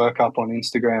whacking your work up on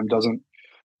Instagram doesn't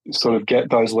sort of get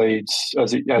those leads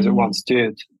as it once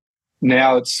did.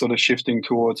 Now it's sort of shifting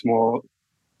towards more,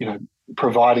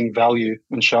 providing value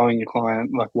and showing your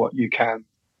client like what you can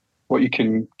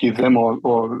give them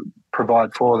or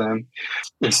provide for them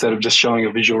instead of just showing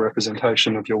a visual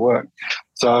representation of your work.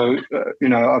 So,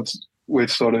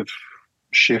 we've sort of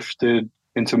shifted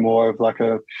into more of like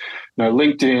a,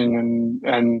 LinkedIn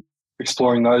and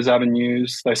exploring those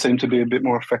avenues. They seem to be a bit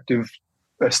more effective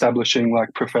establishing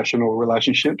like professional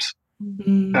relationships.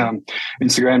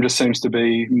 Instagram just seems to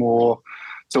be more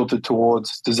tilted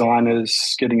towards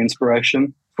designers getting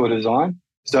inspiration for design.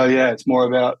 So, it's more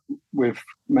about we've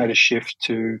made a shift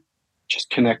to just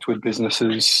connect with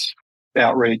businesses,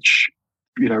 outreach,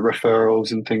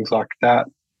 referrals and things like that,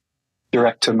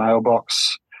 direct to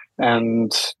mailbox,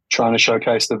 and trying to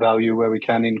showcase the value where we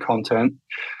can in content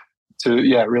to,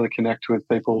 really connect with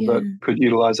people that could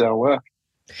utilize our work.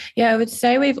 Yeah, I would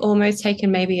say we've almost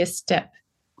taken maybe a step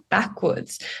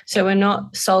backwards. So we're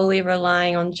not solely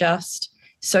relying on just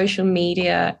social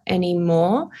media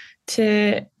anymore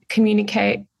to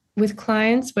communicate with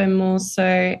clients. We're more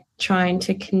so trying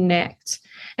to connect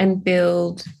and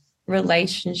build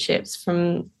relationships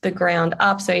from the ground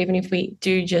up. So even if we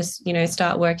do just,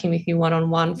 start working with you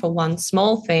one-on-one for one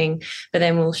small thing, but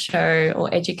then we'll show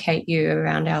or educate you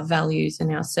around our values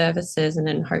and our services, and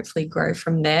then hopefully grow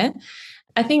from there.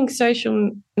 I think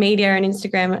social media and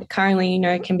Instagram currently,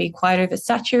 can be quite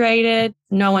oversaturated.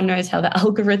 No one knows how the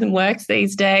algorithm works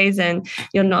these days, and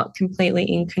you're not completely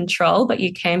in control, but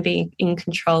you can be in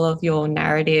control of your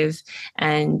narrative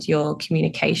and your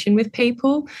communication with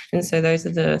people. And so those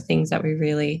are the things that we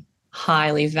really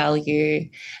highly value.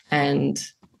 And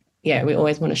yeah, we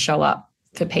always want to show up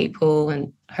for people,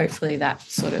 and hopefully that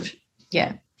sort of,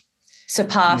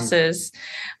 surpasses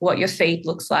what your feed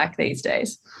looks like these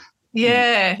days.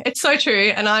 Yeah, it's so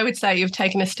true. And I would say you've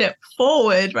taken a step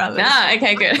forward rather than...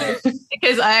 okay, good.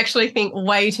 Because I actually think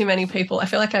way too many people, I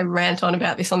feel like I rant on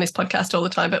about this on this podcast all the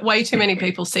time, but way too many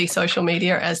people see social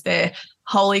media as their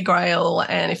holy grail.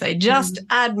 And if they just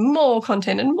add more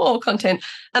content and more content,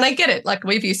 and I get it, like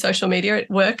we've used social media, it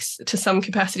works to some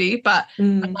capacity, but I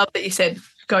love that you said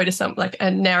go to some like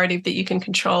a narrative that you can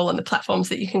control and the platforms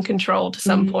that you can control to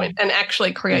some point and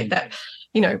actually create that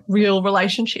real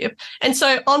relationship. And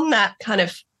so on that kind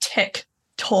of tech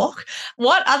talk,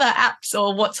 what other apps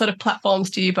or what sort of platforms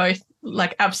do you both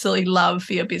like absolutely love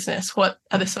for your business? What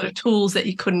are the sort of tools that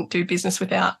you couldn't do business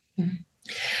without?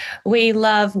 We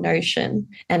love Notion,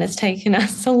 and it's taken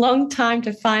us a long time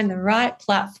to find the right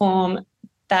platform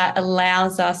that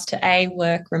allows us to A,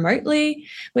 work remotely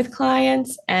with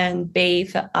clients, and B,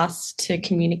 for us to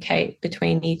communicate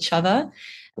between each other.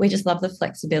 We just love the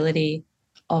flexibility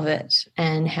of it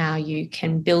and how you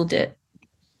can build it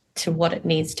to what it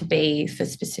needs to be for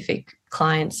specific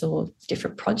clients or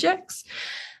different projects.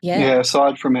 Yeah,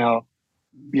 aside from our,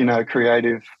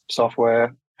 creative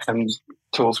software and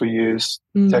tools we use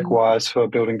tech-wise for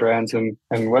building brands and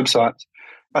websites,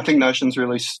 I think Notion's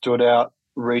really stood out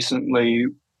recently,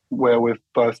 where we've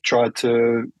both tried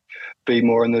to be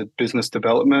more in the business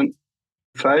development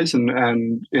phase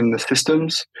and in the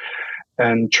systems,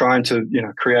 and trying to,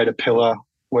 create a pillar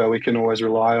where we can always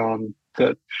rely on,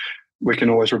 that we can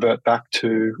always revert back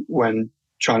to when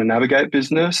trying to navigate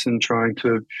business and trying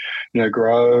to,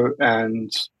 grow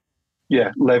and,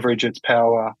 leverage its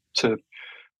power to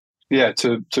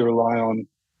rely on.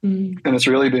 And it's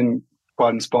really been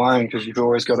quite inspiring, because you've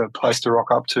always got a place to rock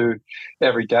up to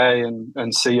every day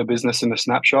and see your business in a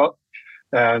snapshot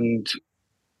and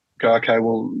go, okay,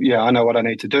 well, I know what I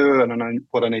need to do and I know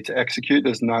what I need to execute.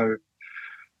 There's no...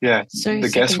 So the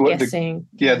guesswork.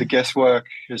 The guesswork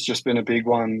has just been a big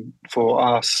one for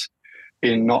us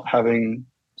in not having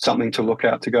something to look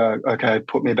at to go, okay,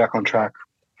 put me back on track.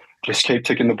 Just keep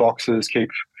ticking the boxes, keep,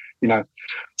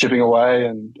 chipping away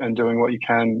and doing what you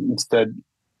can. Instead,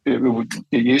 it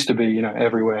used to be,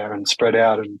 everywhere and spread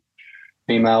out, and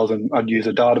emails, and I'd use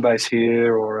a database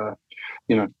here or a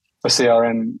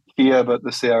CRM here, but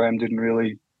the CRM didn't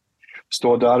really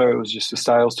store data. It was just a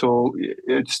sales tool.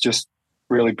 It's just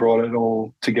really brought it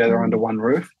all together under one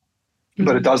roof.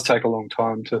 But it does take a long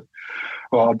time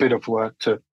a bit of work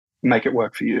to make it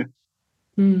work for you.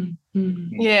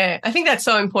 Yeah, I think that's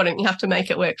so important. You have to make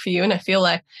it work for you. And I feel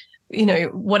like,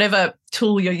 whatever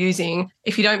tool you're using,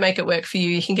 if you don't make it work for you,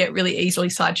 you can get really easily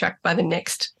sidetracked by the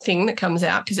next thing that comes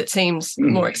out, because it seems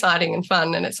more exciting and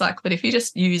fun. And it's like, but if you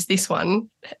just use this one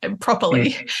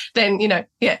properly, then,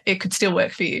 it could still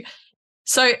work for you.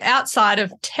 So outside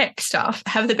of tech stuff,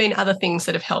 have there been other things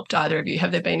that have helped either of you?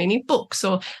 Have there been any books,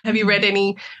 or have you read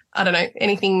any,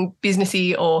 anything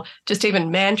businessy, or just even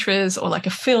mantras, or like a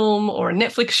film or a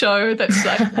Netflix show that's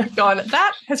like gone,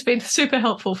 that has been super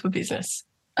helpful for business?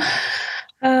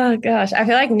 Oh gosh, I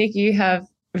feel like, Nick, you have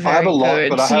I have a lot,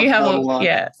 but I have borderline.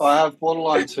 Yes. I have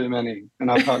borderline too many,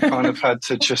 and I've kind of had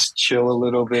to just chill a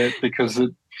little bit, because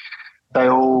they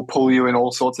all pull you in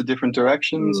all sorts of different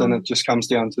directions, and it just comes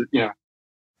down to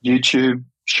YouTube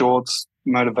shorts,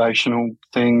 motivational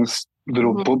things,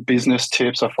 little business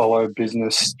tips. I follow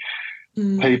business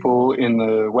people in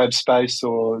the web space,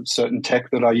 or certain tech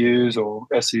that I use, or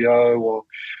SEO, or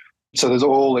so there's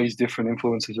all these different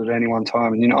influences at any one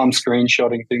time. And I'm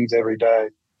screenshotting things every day.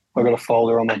 I've got a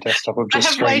folder on my desktop of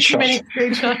just screenshots. I have way too many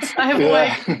screenshots. I have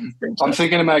way too many screenshots.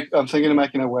 I'm thinking of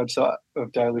making a website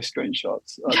of daily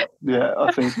screenshots.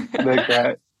 I think they're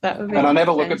great. And I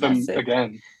never look at them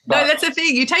again. No, that's the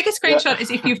thing. You take a screenshot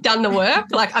as if you've done the work.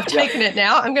 Like, I've taken it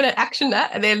now, I'm going to action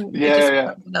that, and then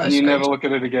and you never look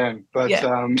at it again. But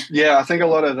I think a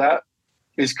lot of that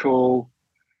is cool.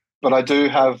 But I do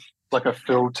have like a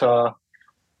filter.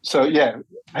 So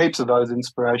heaps of those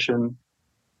inspiration.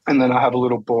 And then I have a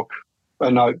little book,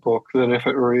 a notebook, that if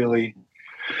it really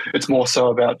it's more so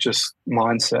about just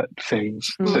mindset things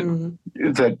Mm.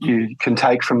 that you can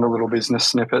take from the little business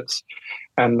snippets.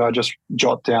 And I just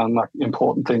jot down like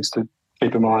important things to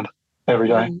keep in mind every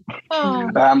day.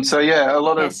 Oh. So yeah, a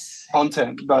lot of Yes.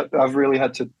 content, but I've really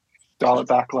had to dial it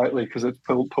back lately because it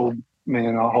pulled me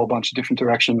in a whole bunch of different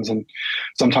directions, and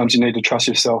sometimes you need to trust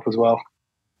yourself as well.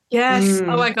 Yes.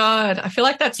 Mm. Oh my God. I feel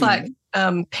like that's like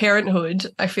parenthood.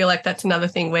 I feel like that's another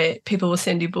thing where people will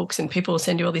send you books and people will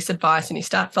send you all this advice and you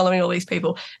start following all these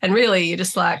people. And really you're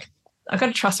just like, I've got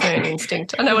to trust my own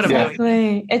instinct. I know what I'm doing.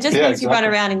 Exactly. It just Yeah, makes you run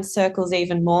exactly. around in circles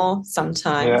even more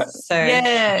sometimes. Yeah. So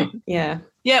Yeah. yeah.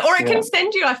 Yeah. Or it Yeah. can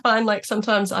send you, I find like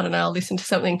sometimes, I don't know, I'll listen to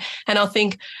something and I'll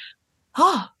think,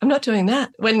 oh, I'm not doing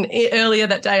that. When earlier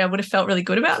that day I would have felt really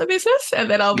good about the business and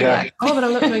then I'll be like, oh, but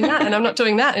I'm not doing that and I'm not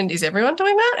doing that. And is everyone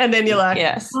doing that? And then you're like,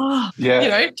 Yes. oh, Yeah. you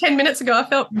know, 10 minutes ago I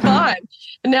felt fine.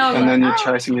 And now I'm And like, then you're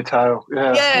oh, chasing your tail.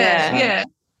 Yeah. yeah.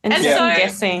 And And second so-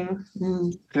 guessing.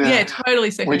 Yeah,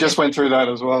 totally. We just went through that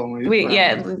as well.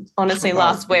 Honestly,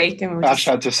 last week, and we Ash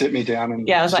had to sit me down and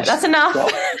I was like, just that's enough.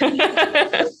 stop.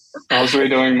 I was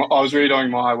redoing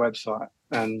my website,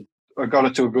 and I got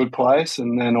it to a good place,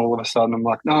 and then all of a sudden I'm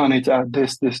like, no, I need to add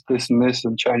this, and this,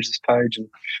 and change this page. And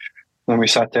then we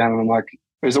sat down, and I'm like,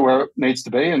 is it where it needs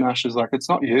to be? And Ash is like, it's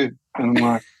not you. And I'm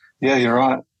like, yeah, you're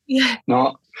right. Yeah.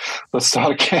 No, let's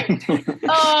start again.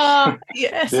 Oh,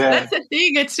 yes. Yeah. That's the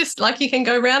thing. It's just like you can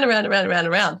go round and round and round and round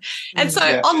and round. And so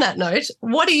Yeah. on that note,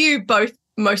 what are you both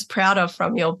most proud of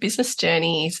from your business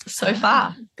journeys so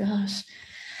far? Gosh,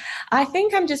 I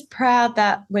think I'm just proud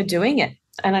that we're doing it.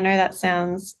 And I know that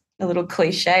sounds a little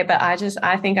cliche, but I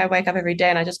think I wake up every day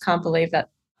and I just can't believe that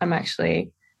I'm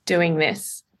actually doing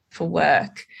this for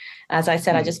work. As I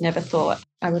said, I just never thought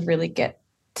I would really get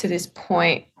to this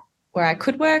point where I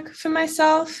could work for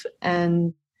myself.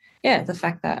 And yeah, the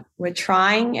fact that we're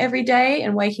trying every day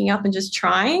and waking up and just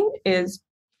trying is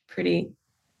pretty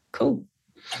cool.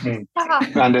 And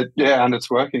it's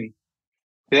working.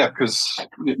 Yeah, because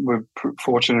we're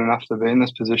fortunate enough to be in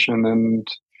this position, and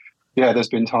yeah, there's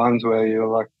been times where you're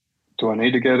like, do I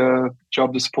need to get a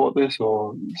job to support this,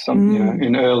 or some,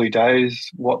 in early days,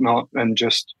 whatnot, and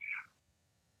just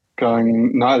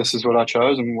going, no, this is what I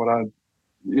chose and what I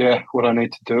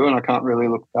need to do, and I can't really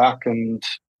look back. And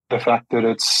the fact that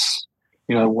it's,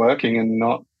 working and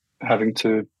not having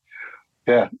to,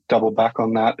 double back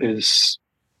on that is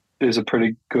a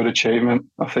pretty good achievement,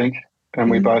 I think. And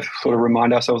we both sort of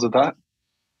remind ourselves of that.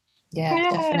 Yeah,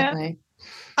 definitely.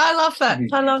 I love that.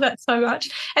 I love that so much.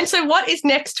 And so what is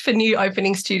next for New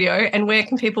Opening Studio, and where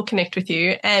can people connect with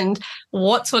you, and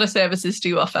what sort of services do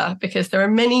you offer? Because there are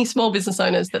many small business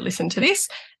owners that listen to this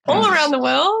all around the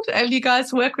world, and you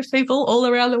guys work with people all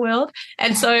around the world.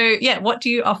 And so, what do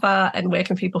you offer, and where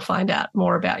can people find out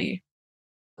more about you?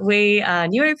 We are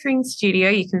New Opening Studio.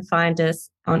 You can find us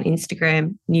on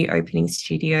Instagram,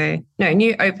 newopening.studio.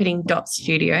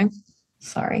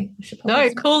 Sorry. No,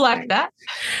 cool like that.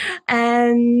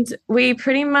 And we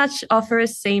pretty much offer a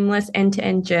seamless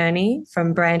end-to-end journey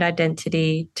from brand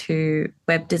identity to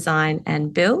web design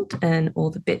and build and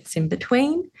all the bits in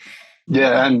between.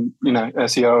 Yeah, and,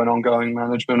 SEO and ongoing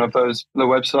management of the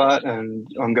website, and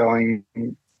ongoing,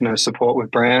 support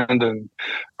with brand and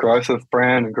growth of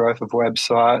brand and growth of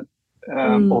website,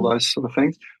 all those sort of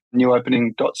things.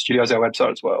 Newopening.studio is our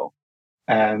website as well.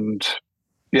 And,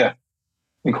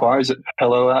 inquiries at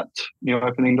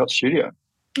hello@newopening.studio.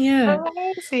 Yeah.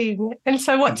 Amazing. And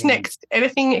so what's next?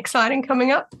 Anything exciting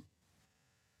coming up?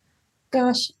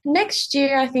 Gosh, next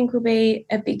year I think will be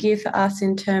a big year for us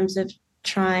in terms of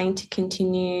trying to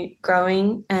continue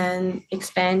growing and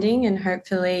expanding, and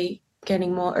hopefully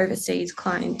getting more overseas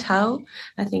clientele,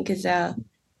 I think, is our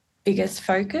biggest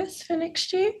focus for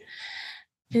next year.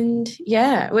 And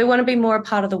we want to be more a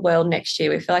part of the world next year.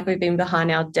 We feel like we've been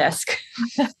behind our desk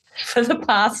for the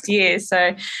past year.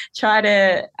 So try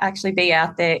to actually be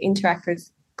out there, interact with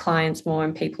clients more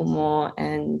and people more,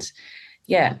 and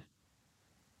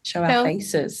show our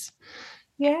faces.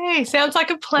 Yay, sounds like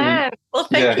a plan. Well,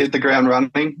 thank you. Hit the ground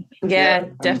running. Yeah,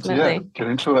 definitely. Get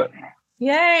into it.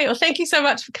 Yay. Well, thank you so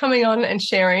much for coming on and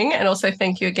sharing. And also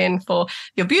thank you again for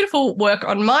your beautiful work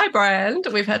on my brand.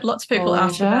 We've had lots of people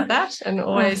ask about that and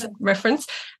always reference.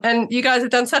 And you guys have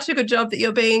done such a good job that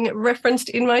you're being referenced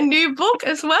in my new book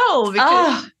as well.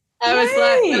 Because I was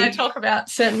like, when I talk about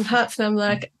certain parts and I'm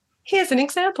like, here's an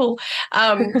example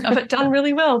of it done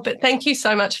really well. But thank you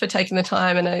so much for taking the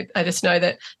time. And I just know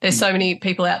that there's so many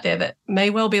people out there that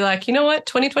may well be like, you know what,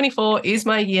 2024 is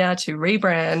my year to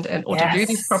rebrand or to do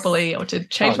this properly or to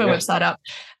change my website up.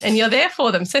 And you're there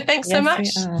for them. So thanks so much.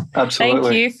 Absolutely.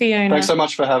 Thank you, Fiona. Thanks so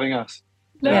much for having us.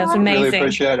 It's amazing. Really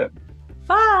appreciate it.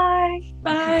 Bye.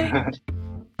 Bye.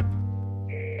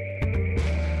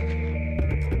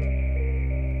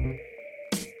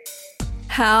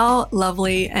 How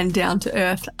lovely and down to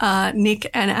earth are Nick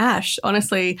and Ash.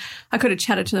 Honestly, I could have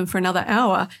chatted to them for another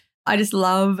hour. I just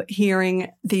love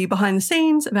hearing the behind the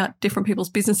scenes about different people's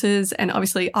businesses. And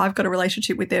obviously, I've got a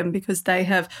relationship with them because they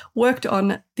have worked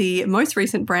on the most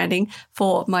recent branding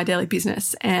for My Daily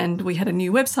Business. And we had a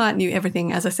new website, new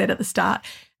everything, as I said at the start.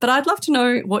 But I'd love to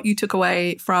know what you took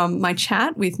away from my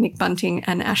chat with Nick Bunting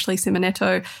and Ashley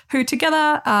Simonetto, who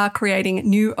together are creating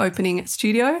New Opening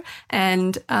Studio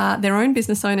and their own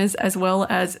business owners, as well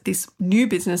as this new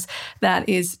business that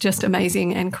is just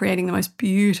amazing and creating the most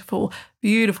beautiful,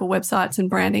 beautiful websites and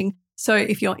branding. So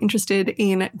if you're interested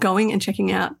in going and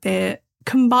checking out their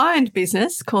combined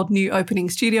business called New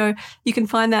Opening Studio, you can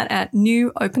find that at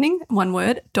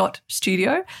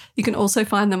newopening.studio. You can also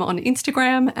find them on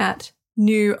Instagram at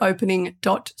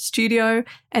newopening.studio.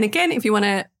 And again, if you want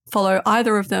to follow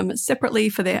either of them separately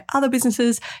for their other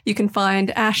businesses, you can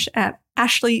find Ash at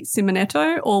Ashley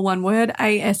Simonetto, all one word,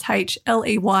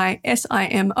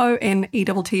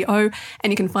 ASHLEYSIMONETTO.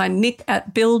 And you can find Nick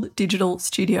at Build Digital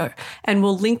Studio. And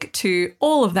we'll link to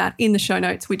all of that in the show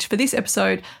notes, which for this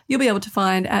episode, you'll be able to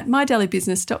find at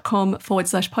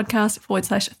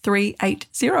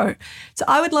mydailybusiness.com/podcast/380. So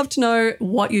I would love to know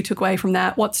what you took away from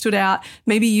that, what stood out.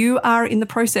 Maybe you are in the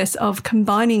process of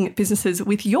combining businesses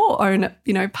with your own,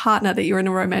 partner that you're in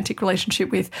a romantic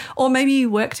relationship with, or maybe you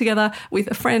work together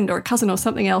with a friend or a cousin or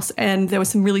something else, and there were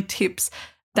some really tips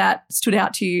that stood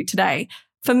out to you today.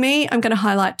 For me, I'm going to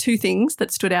highlight two things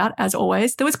that stood out as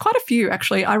always. There was quite a few,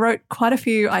 actually. I wrote quite a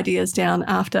few ideas down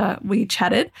after we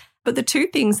chatted, but the two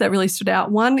things that really stood out,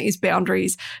 one is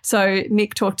boundaries. So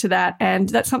Nick talked to that, and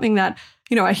that's something that,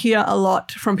 I hear a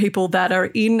lot from people that are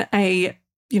in a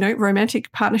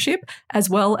romantic partnership as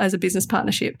well as a business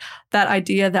partnership. That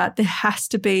idea that there has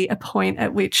to be a point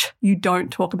at which you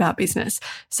don't talk about business.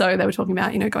 So they were talking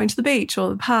about, going to the beach or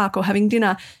the park or having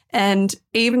dinner. And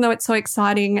even though it's so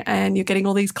exciting and you're getting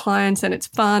all these clients and it's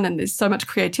fun and there's so much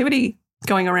creativity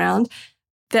going around,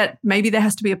 that maybe there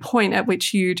has to be a point at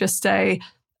which you just say,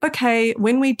 okay,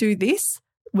 when we do this,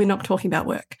 we're not talking about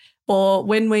work. Or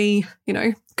when we,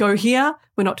 go here,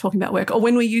 we're not talking about work. Or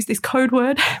when we use this code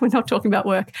word, we're not talking about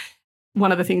work.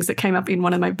 One of the things that came up in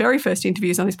one of my very first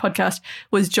interviews on this podcast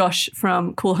was Josh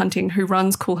from Cool Hunting, who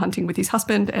runs Cool Hunting with his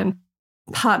husband and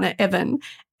partner, Evan.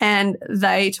 And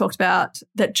they talked about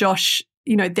that Josh,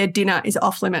 their dinner is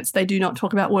off limits. They do not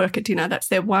talk about work at dinner. That's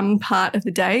their one part of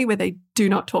the day where they do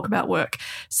not talk about work.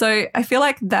 So I feel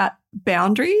like that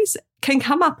boundaries can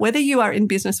come up whether you are in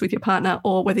business with your partner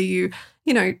or whether you,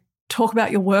 talk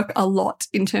about your work a lot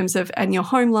in terms of and your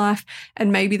home life. And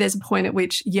maybe there's a point at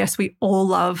which, yes, we all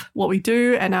love what we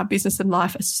do and our business and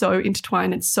life are so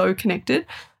intertwined and so connected.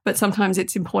 But sometimes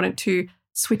it's important to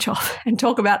switch off and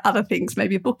talk about other things,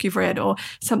 maybe a book you've read or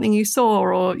something you saw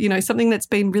or, something that's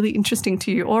been really interesting to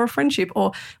you or a friendship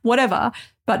or whatever,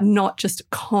 but not just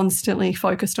constantly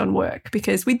focused on work,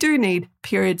 because we do need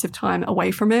periods of time away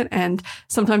from it. And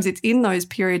sometimes it's in those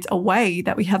periods away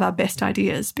that we have our best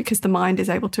ideas, because the mind is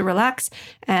able to relax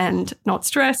and not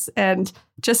stress and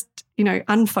just,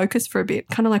 unfocus for a bit,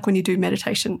 kind of like when you do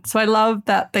meditation. So I love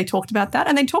that they talked about that,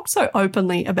 and they talked so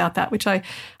openly about that, which I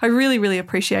really, really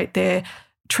appreciate their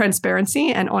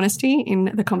transparency and honesty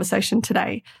in the conversation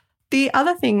today. The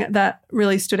other thing that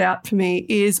really stood out for me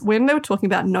is when they were talking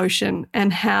about Notion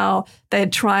and how they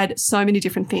had tried so many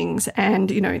different things. And,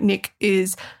 Nick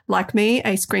is, like me,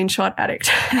 a screenshot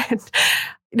addict. And,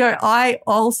 I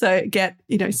also get,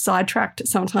 sidetracked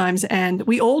sometimes, and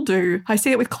we all do. I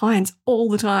see it with clients all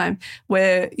the time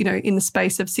where, in the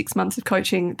space of 6 months of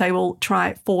coaching, they will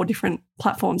try 4 different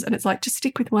platforms. And it's like, just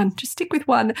stick with one,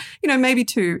 maybe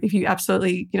 2 if you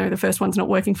absolutely, the first one's not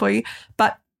working for you.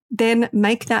 But then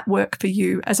make that work for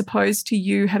you, as opposed to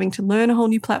you having to learn a whole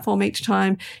new platform each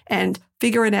time and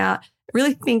figure it out.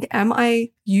 Really think, am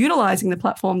I utilizing the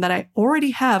platform that I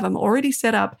already have? I'm already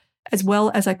set up as well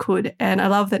as I could. And I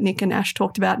love that Nick and Ash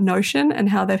talked about Notion and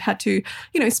how they've had to,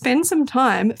 spend some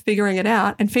time figuring it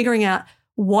out and figuring out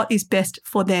what is best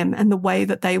for them and the way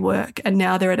that they work. And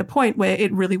now they're at a point where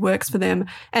it really works for them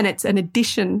and it's an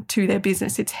addition to their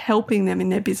business. It's helping them in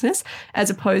their business, as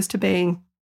opposed to being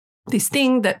this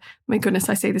thing that, my goodness,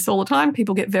 I see this all the time.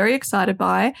 People get very excited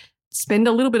by, spend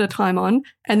a little bit of time on,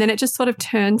 and then it just sort of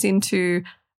turns into,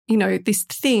 this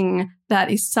thing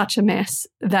that is such a mess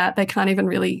that they can't even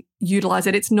really utilize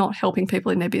it. It's not helping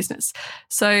people in their business.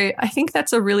 So I think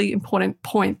that's a really important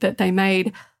point that they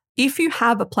made. If you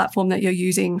have a platform that you're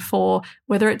using for,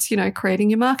 whether it's, creating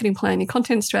your marketing plan, your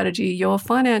content strategy, your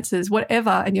finances,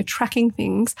 whatever, and you're tracking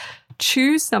things,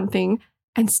 choose something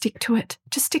and stick to it.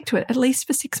 Just stick to it, at least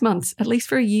for 6 months, at least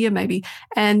for a year maybe,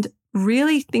 and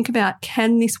really think about,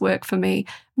 can this work for me?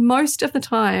 Most of the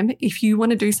time, if you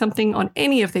want to do something on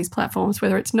any of these platforms,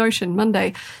 whether it's Notion,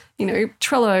 Monday,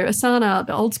 Trello, Asana,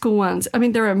 the old school ones, I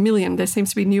mean, there are a million. There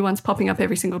seems to be new ones popping up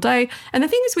every single day. And the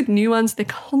thing is with new ones, they're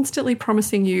constantly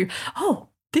promising you, oh,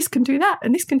 this can do that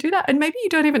and this can do that. And maybe you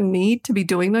don't even need to be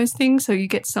doing those things. So you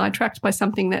get sidetracked by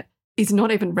something that is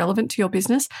not even relevant to your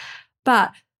business.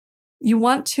 But you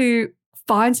want to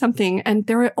find something, and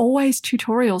there are always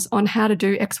tutorials on how to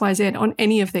do XYZ on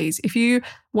any of these. If you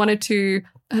wanted to,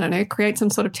 create some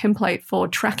sort of template for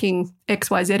tracking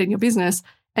XYZ in your business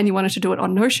and you wanted to do it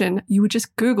on Notion, you would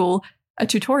just Google a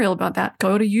tutorial about that.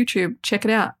 Go to YouTube, check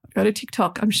it out. Go to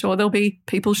TikTok. I'm sure there'll be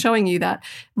people showing you that.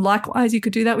 Likewise, you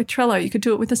could do that with Trello. You could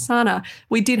do it with Asana.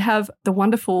 We did have the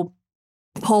wonderful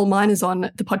Paul Miners on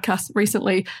the podcast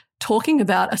recently talking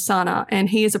about Asana, and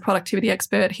he is a productivity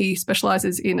expert. He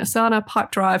specializes in Asana,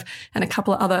 Pipedrive, and a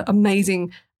couple of other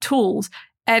amazing tools.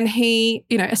 And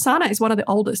Asana is one of the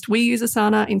oldest. We use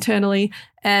Asana internally,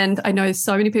 and I know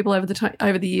so many people over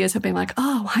the years have been like,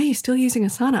 oh, why are you still using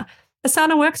Asana?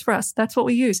 Asana works for us. That's what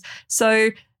we use. So,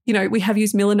 we have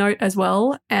used Millernote as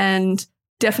well, and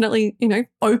definitely,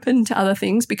 open to other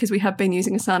things because we have been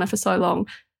using Asana for so long.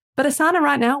 But Asana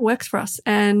right now works for us,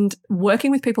 and working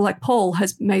with people like Paul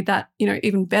has made that,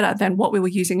 even better than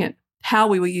how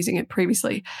we were using it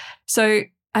previously. So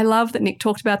I love that Nick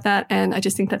talked about that, and I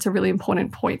just think that's a really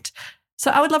important point. So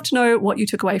I would love to know what you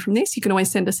took away from this. You can always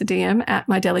send us a DM at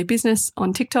My Daily Business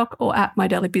on TikTok or at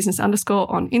MyDailyBusiness_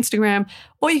 on Instagram,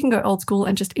 or you can go old school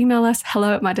and just email us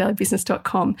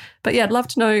hello@mydailybusiness.com. But yeah, I'd love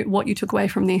to know what you took away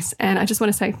from this. And I just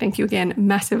want to say thank you again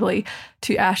massively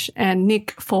to Ash and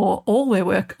Nick for all their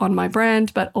work on my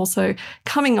brand, but also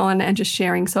coming on and just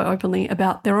sharing so openly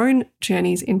about their own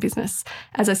journeys in business.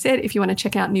 As I said, if you want to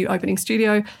check out New Opening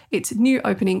Studio, it's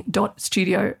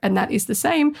newopening.studio. And that is the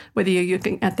same whether you're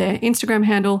looking at their Instagram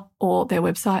handle or their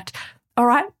website. All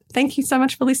right. Thank you so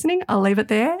much for listening. I'll leave it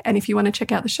there. And if you want to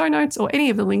check out the show notes or any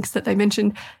of the links that they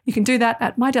mentioned, you can do that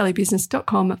at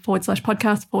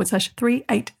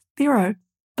mydailybusiness.com/podcast/380.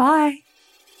 Bye.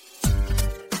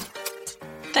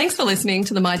 Thanks for listening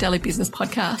to the My Daily Business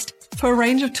podcast. For a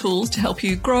range of tools to help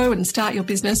you grow and start your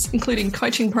business, including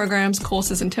coaching programs,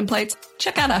 courses, and templates,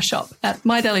 check out our shop at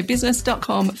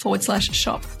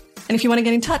mydailybusiness.com/shop. And if you want to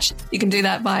get in touch, you can do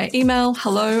that via email,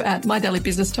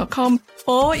 hello@mydailybusiness.com,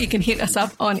 or you can hit us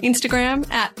up on Instagram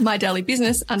at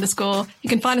mydailybusiness_. You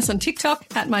can find us on TikTok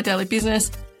at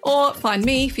mydailybusiness, or find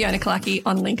me, Fiona Kalaki,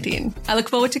 on LinkedIn. I look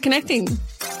forward to connecting.